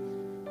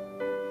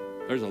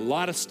 There's a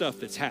lot of stuff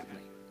that's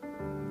happening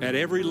at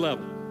every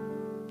level,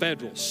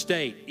 federal,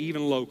 state,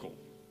 even local.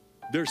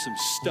 There's some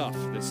stuff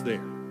that's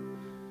there.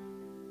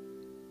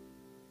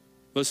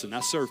 Listen, I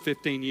served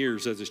 15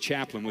 years as a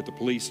chaplain with the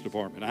police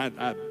department.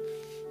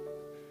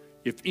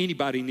 If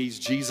anybody needs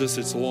Jesus,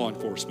 it's law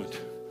enforcement.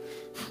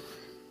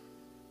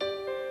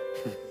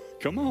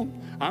 Come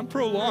on, I'm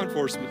pro law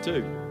enforcement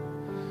too.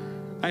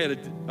 I had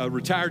a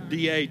retired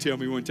DA tell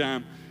me one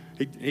time.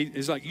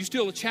 He's like, "You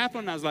still a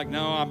chaplain?" I was like,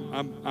 "No,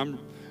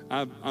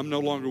 I'm no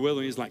longer with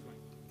him." He's like,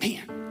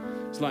 "Man,"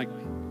 it's like,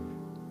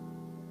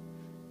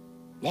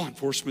 law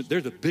enforcement,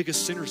 they're the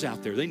biggest sinners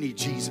out there. They need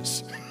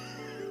Jesus.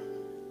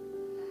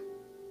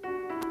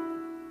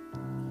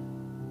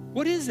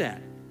 What is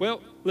that?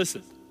 Well,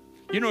 listen,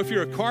 if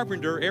you're a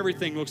carpenter,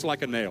 everything looks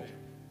like a nail.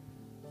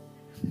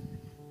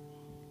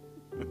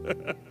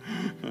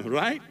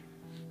 Right?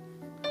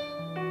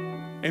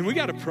 And we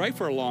got to pray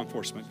for law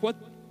enforcement.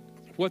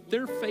 What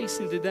they're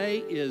facing today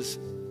is,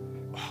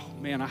 oh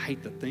man, I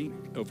hate to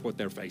think of what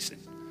they're facing.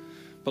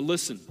 But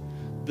listen,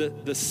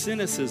 the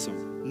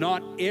cynicism,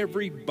 not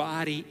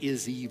everybody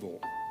is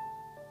evil.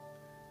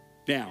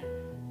 Now,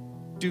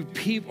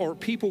 are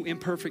people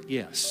imperfect?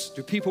 Yes.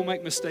 Do people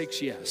make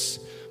mistakes? Yes.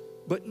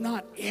 But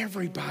not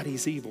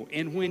everybody's evil.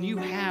 And when you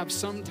have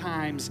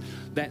sometimes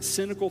that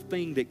cynical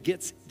thing that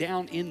gets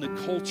down in the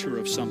culture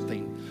of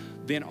something,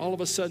 then all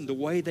of a sudden the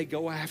way they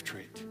go after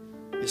it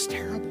is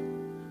terrible.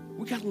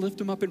 We got to lift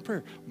them up in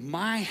prayer.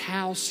 My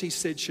house, he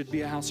said, should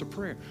be a house of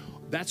prayer.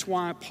 That's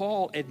why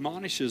Paul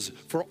admonishes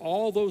for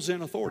all those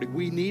in authority.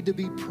 We need to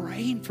be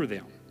praying for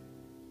them.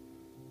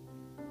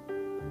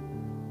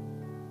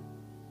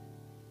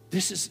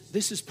 This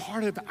is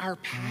part of our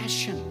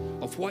passion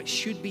of what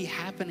should be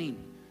happening.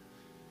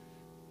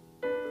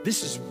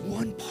 This is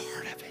one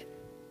part of it.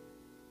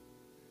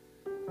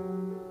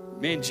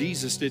 Man,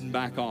 Jesus didn't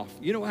back off.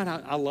 You know what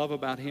I love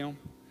about him?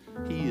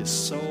 He is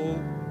so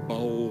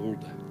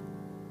bold.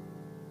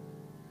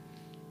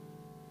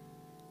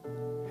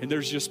 And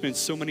there's just been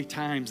so many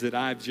times that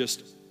I've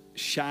just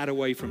shied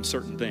away from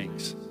certain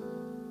things.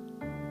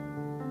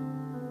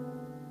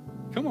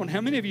 Come on,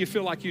 how many of you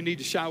feel like you need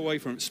to shy away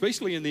from it,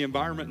 especially in the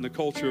environment and the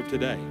culture of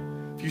today?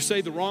 If you say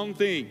the wrong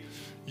thing,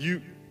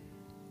 you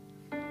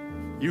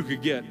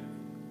could get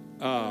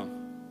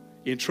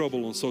in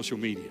trouble on social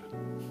media.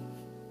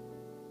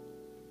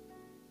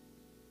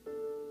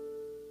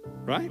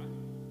 Right?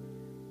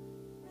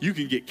 You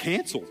can get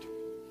canceled.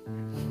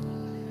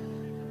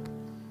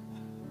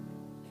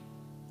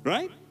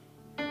 Right?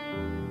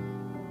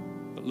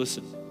 But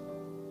listen,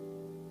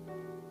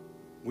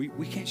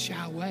 we can't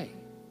shy away.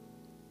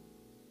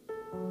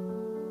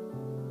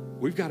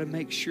 We've got to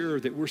make sure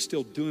that we're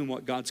still doing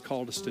what God's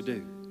called us to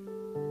do.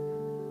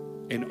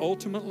 And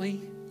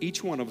ultimately,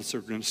 each one of us are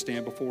going to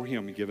stand before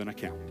him and give an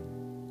account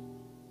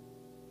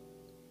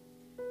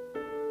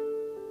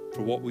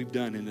for what we've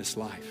done in this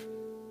life.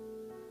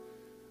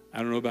 I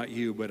don't know about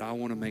you, but I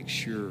want to make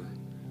sure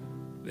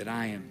that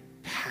I am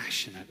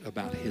passionate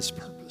about his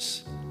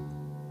purpose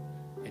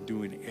and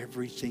doing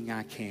everything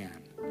I can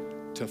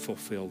to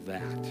fulfill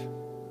that.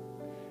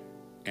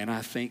 And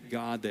I thank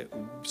God that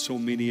so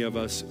many of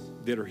us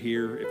that are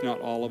here, if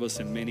not all of us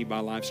and many by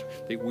lives,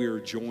 that we are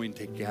joined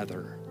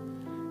together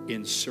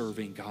in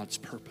serving God's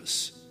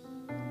purpose.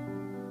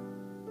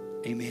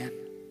 Amen.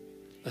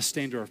 Let's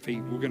stand to our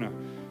feet. We're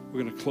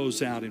gonna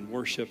close out in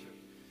worship.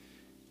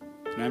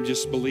 And I'm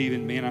just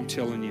believing, man, I'm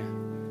telling you,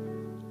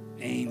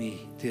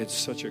 Amy did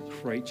such a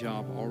great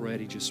job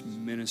already just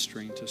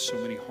ministering to so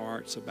many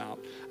hearts about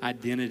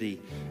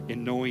identity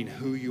and knowing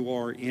who you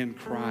are in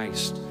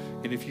Christ.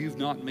 And if you've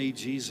not made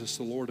Jesus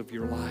the Lord of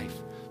your life,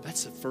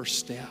 that's the first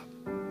step.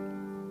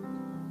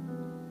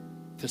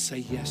 to say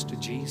yes to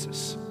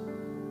Jesus.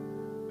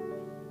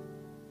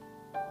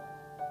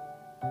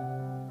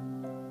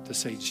 To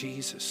say,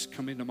 Jesus,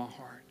 come into my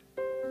heart.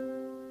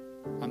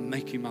 I'm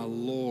making my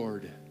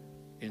Lord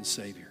and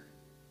Savior.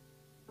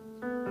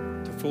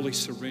 To fully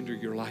surrender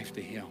your life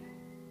to Him.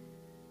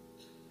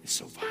 It's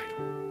so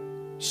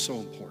vital, so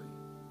important.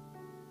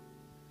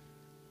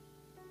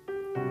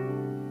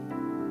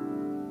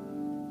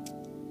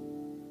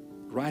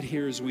 Right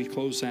here as we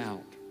close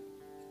out,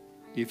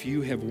 if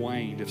you have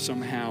waned, if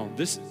somehow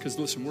this, because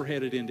listen, we're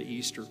headed into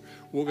Easter.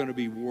 We're going to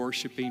be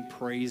worshiping,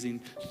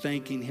 praising,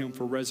 thanking Him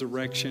for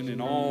resurrection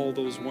and all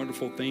those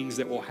wonderful things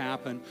that will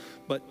happen.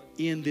 But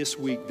in this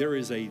week,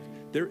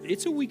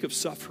 it's a week of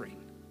suffering.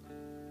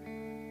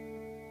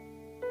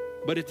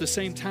 But at the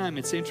same time,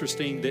 it's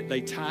interesting that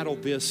they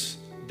titled this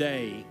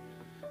day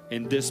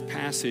and this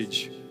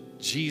passage,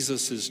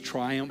 Jesus'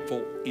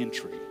 triumphal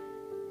entry.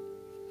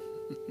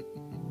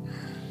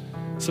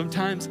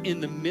 Sometimes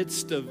in the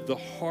midst of the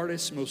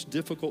hardest, most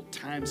difficult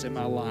times in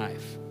my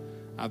life,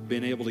 I've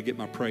been able to get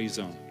my praise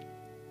on.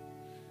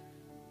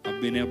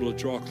 I've been able to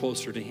draw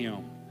closer to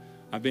Him.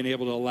 I've been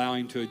able to allow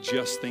Him to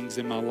adjust things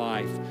in my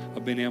life.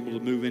 I've been able to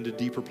move into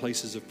deeper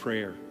places of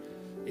prayer.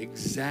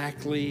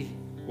 Exactly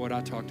what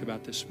I talked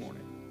about this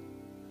morning.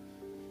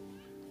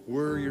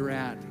 Where you're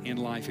at in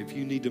life, if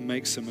you need to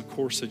make some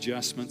course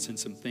adjustments and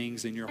some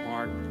things in your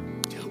heart,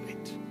 do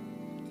it.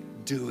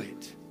 Do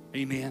it.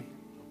 Amen.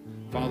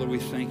 Father, we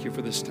thank you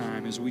for this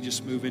time as we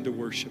just move into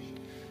worship.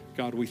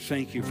 God, we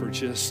thank you for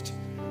just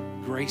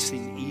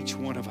gracing each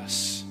one of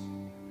us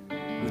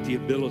with the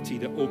ability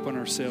to open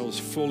ourselves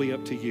fully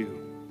up to you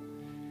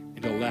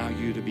and allow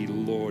you to be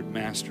Lord,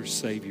 Master,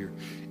 Savior,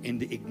 and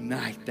to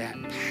ignite that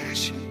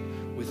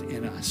passion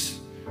within us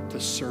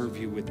to serve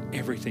you with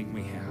everything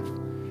we have.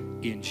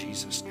 In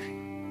Jesus'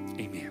 name,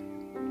 amen.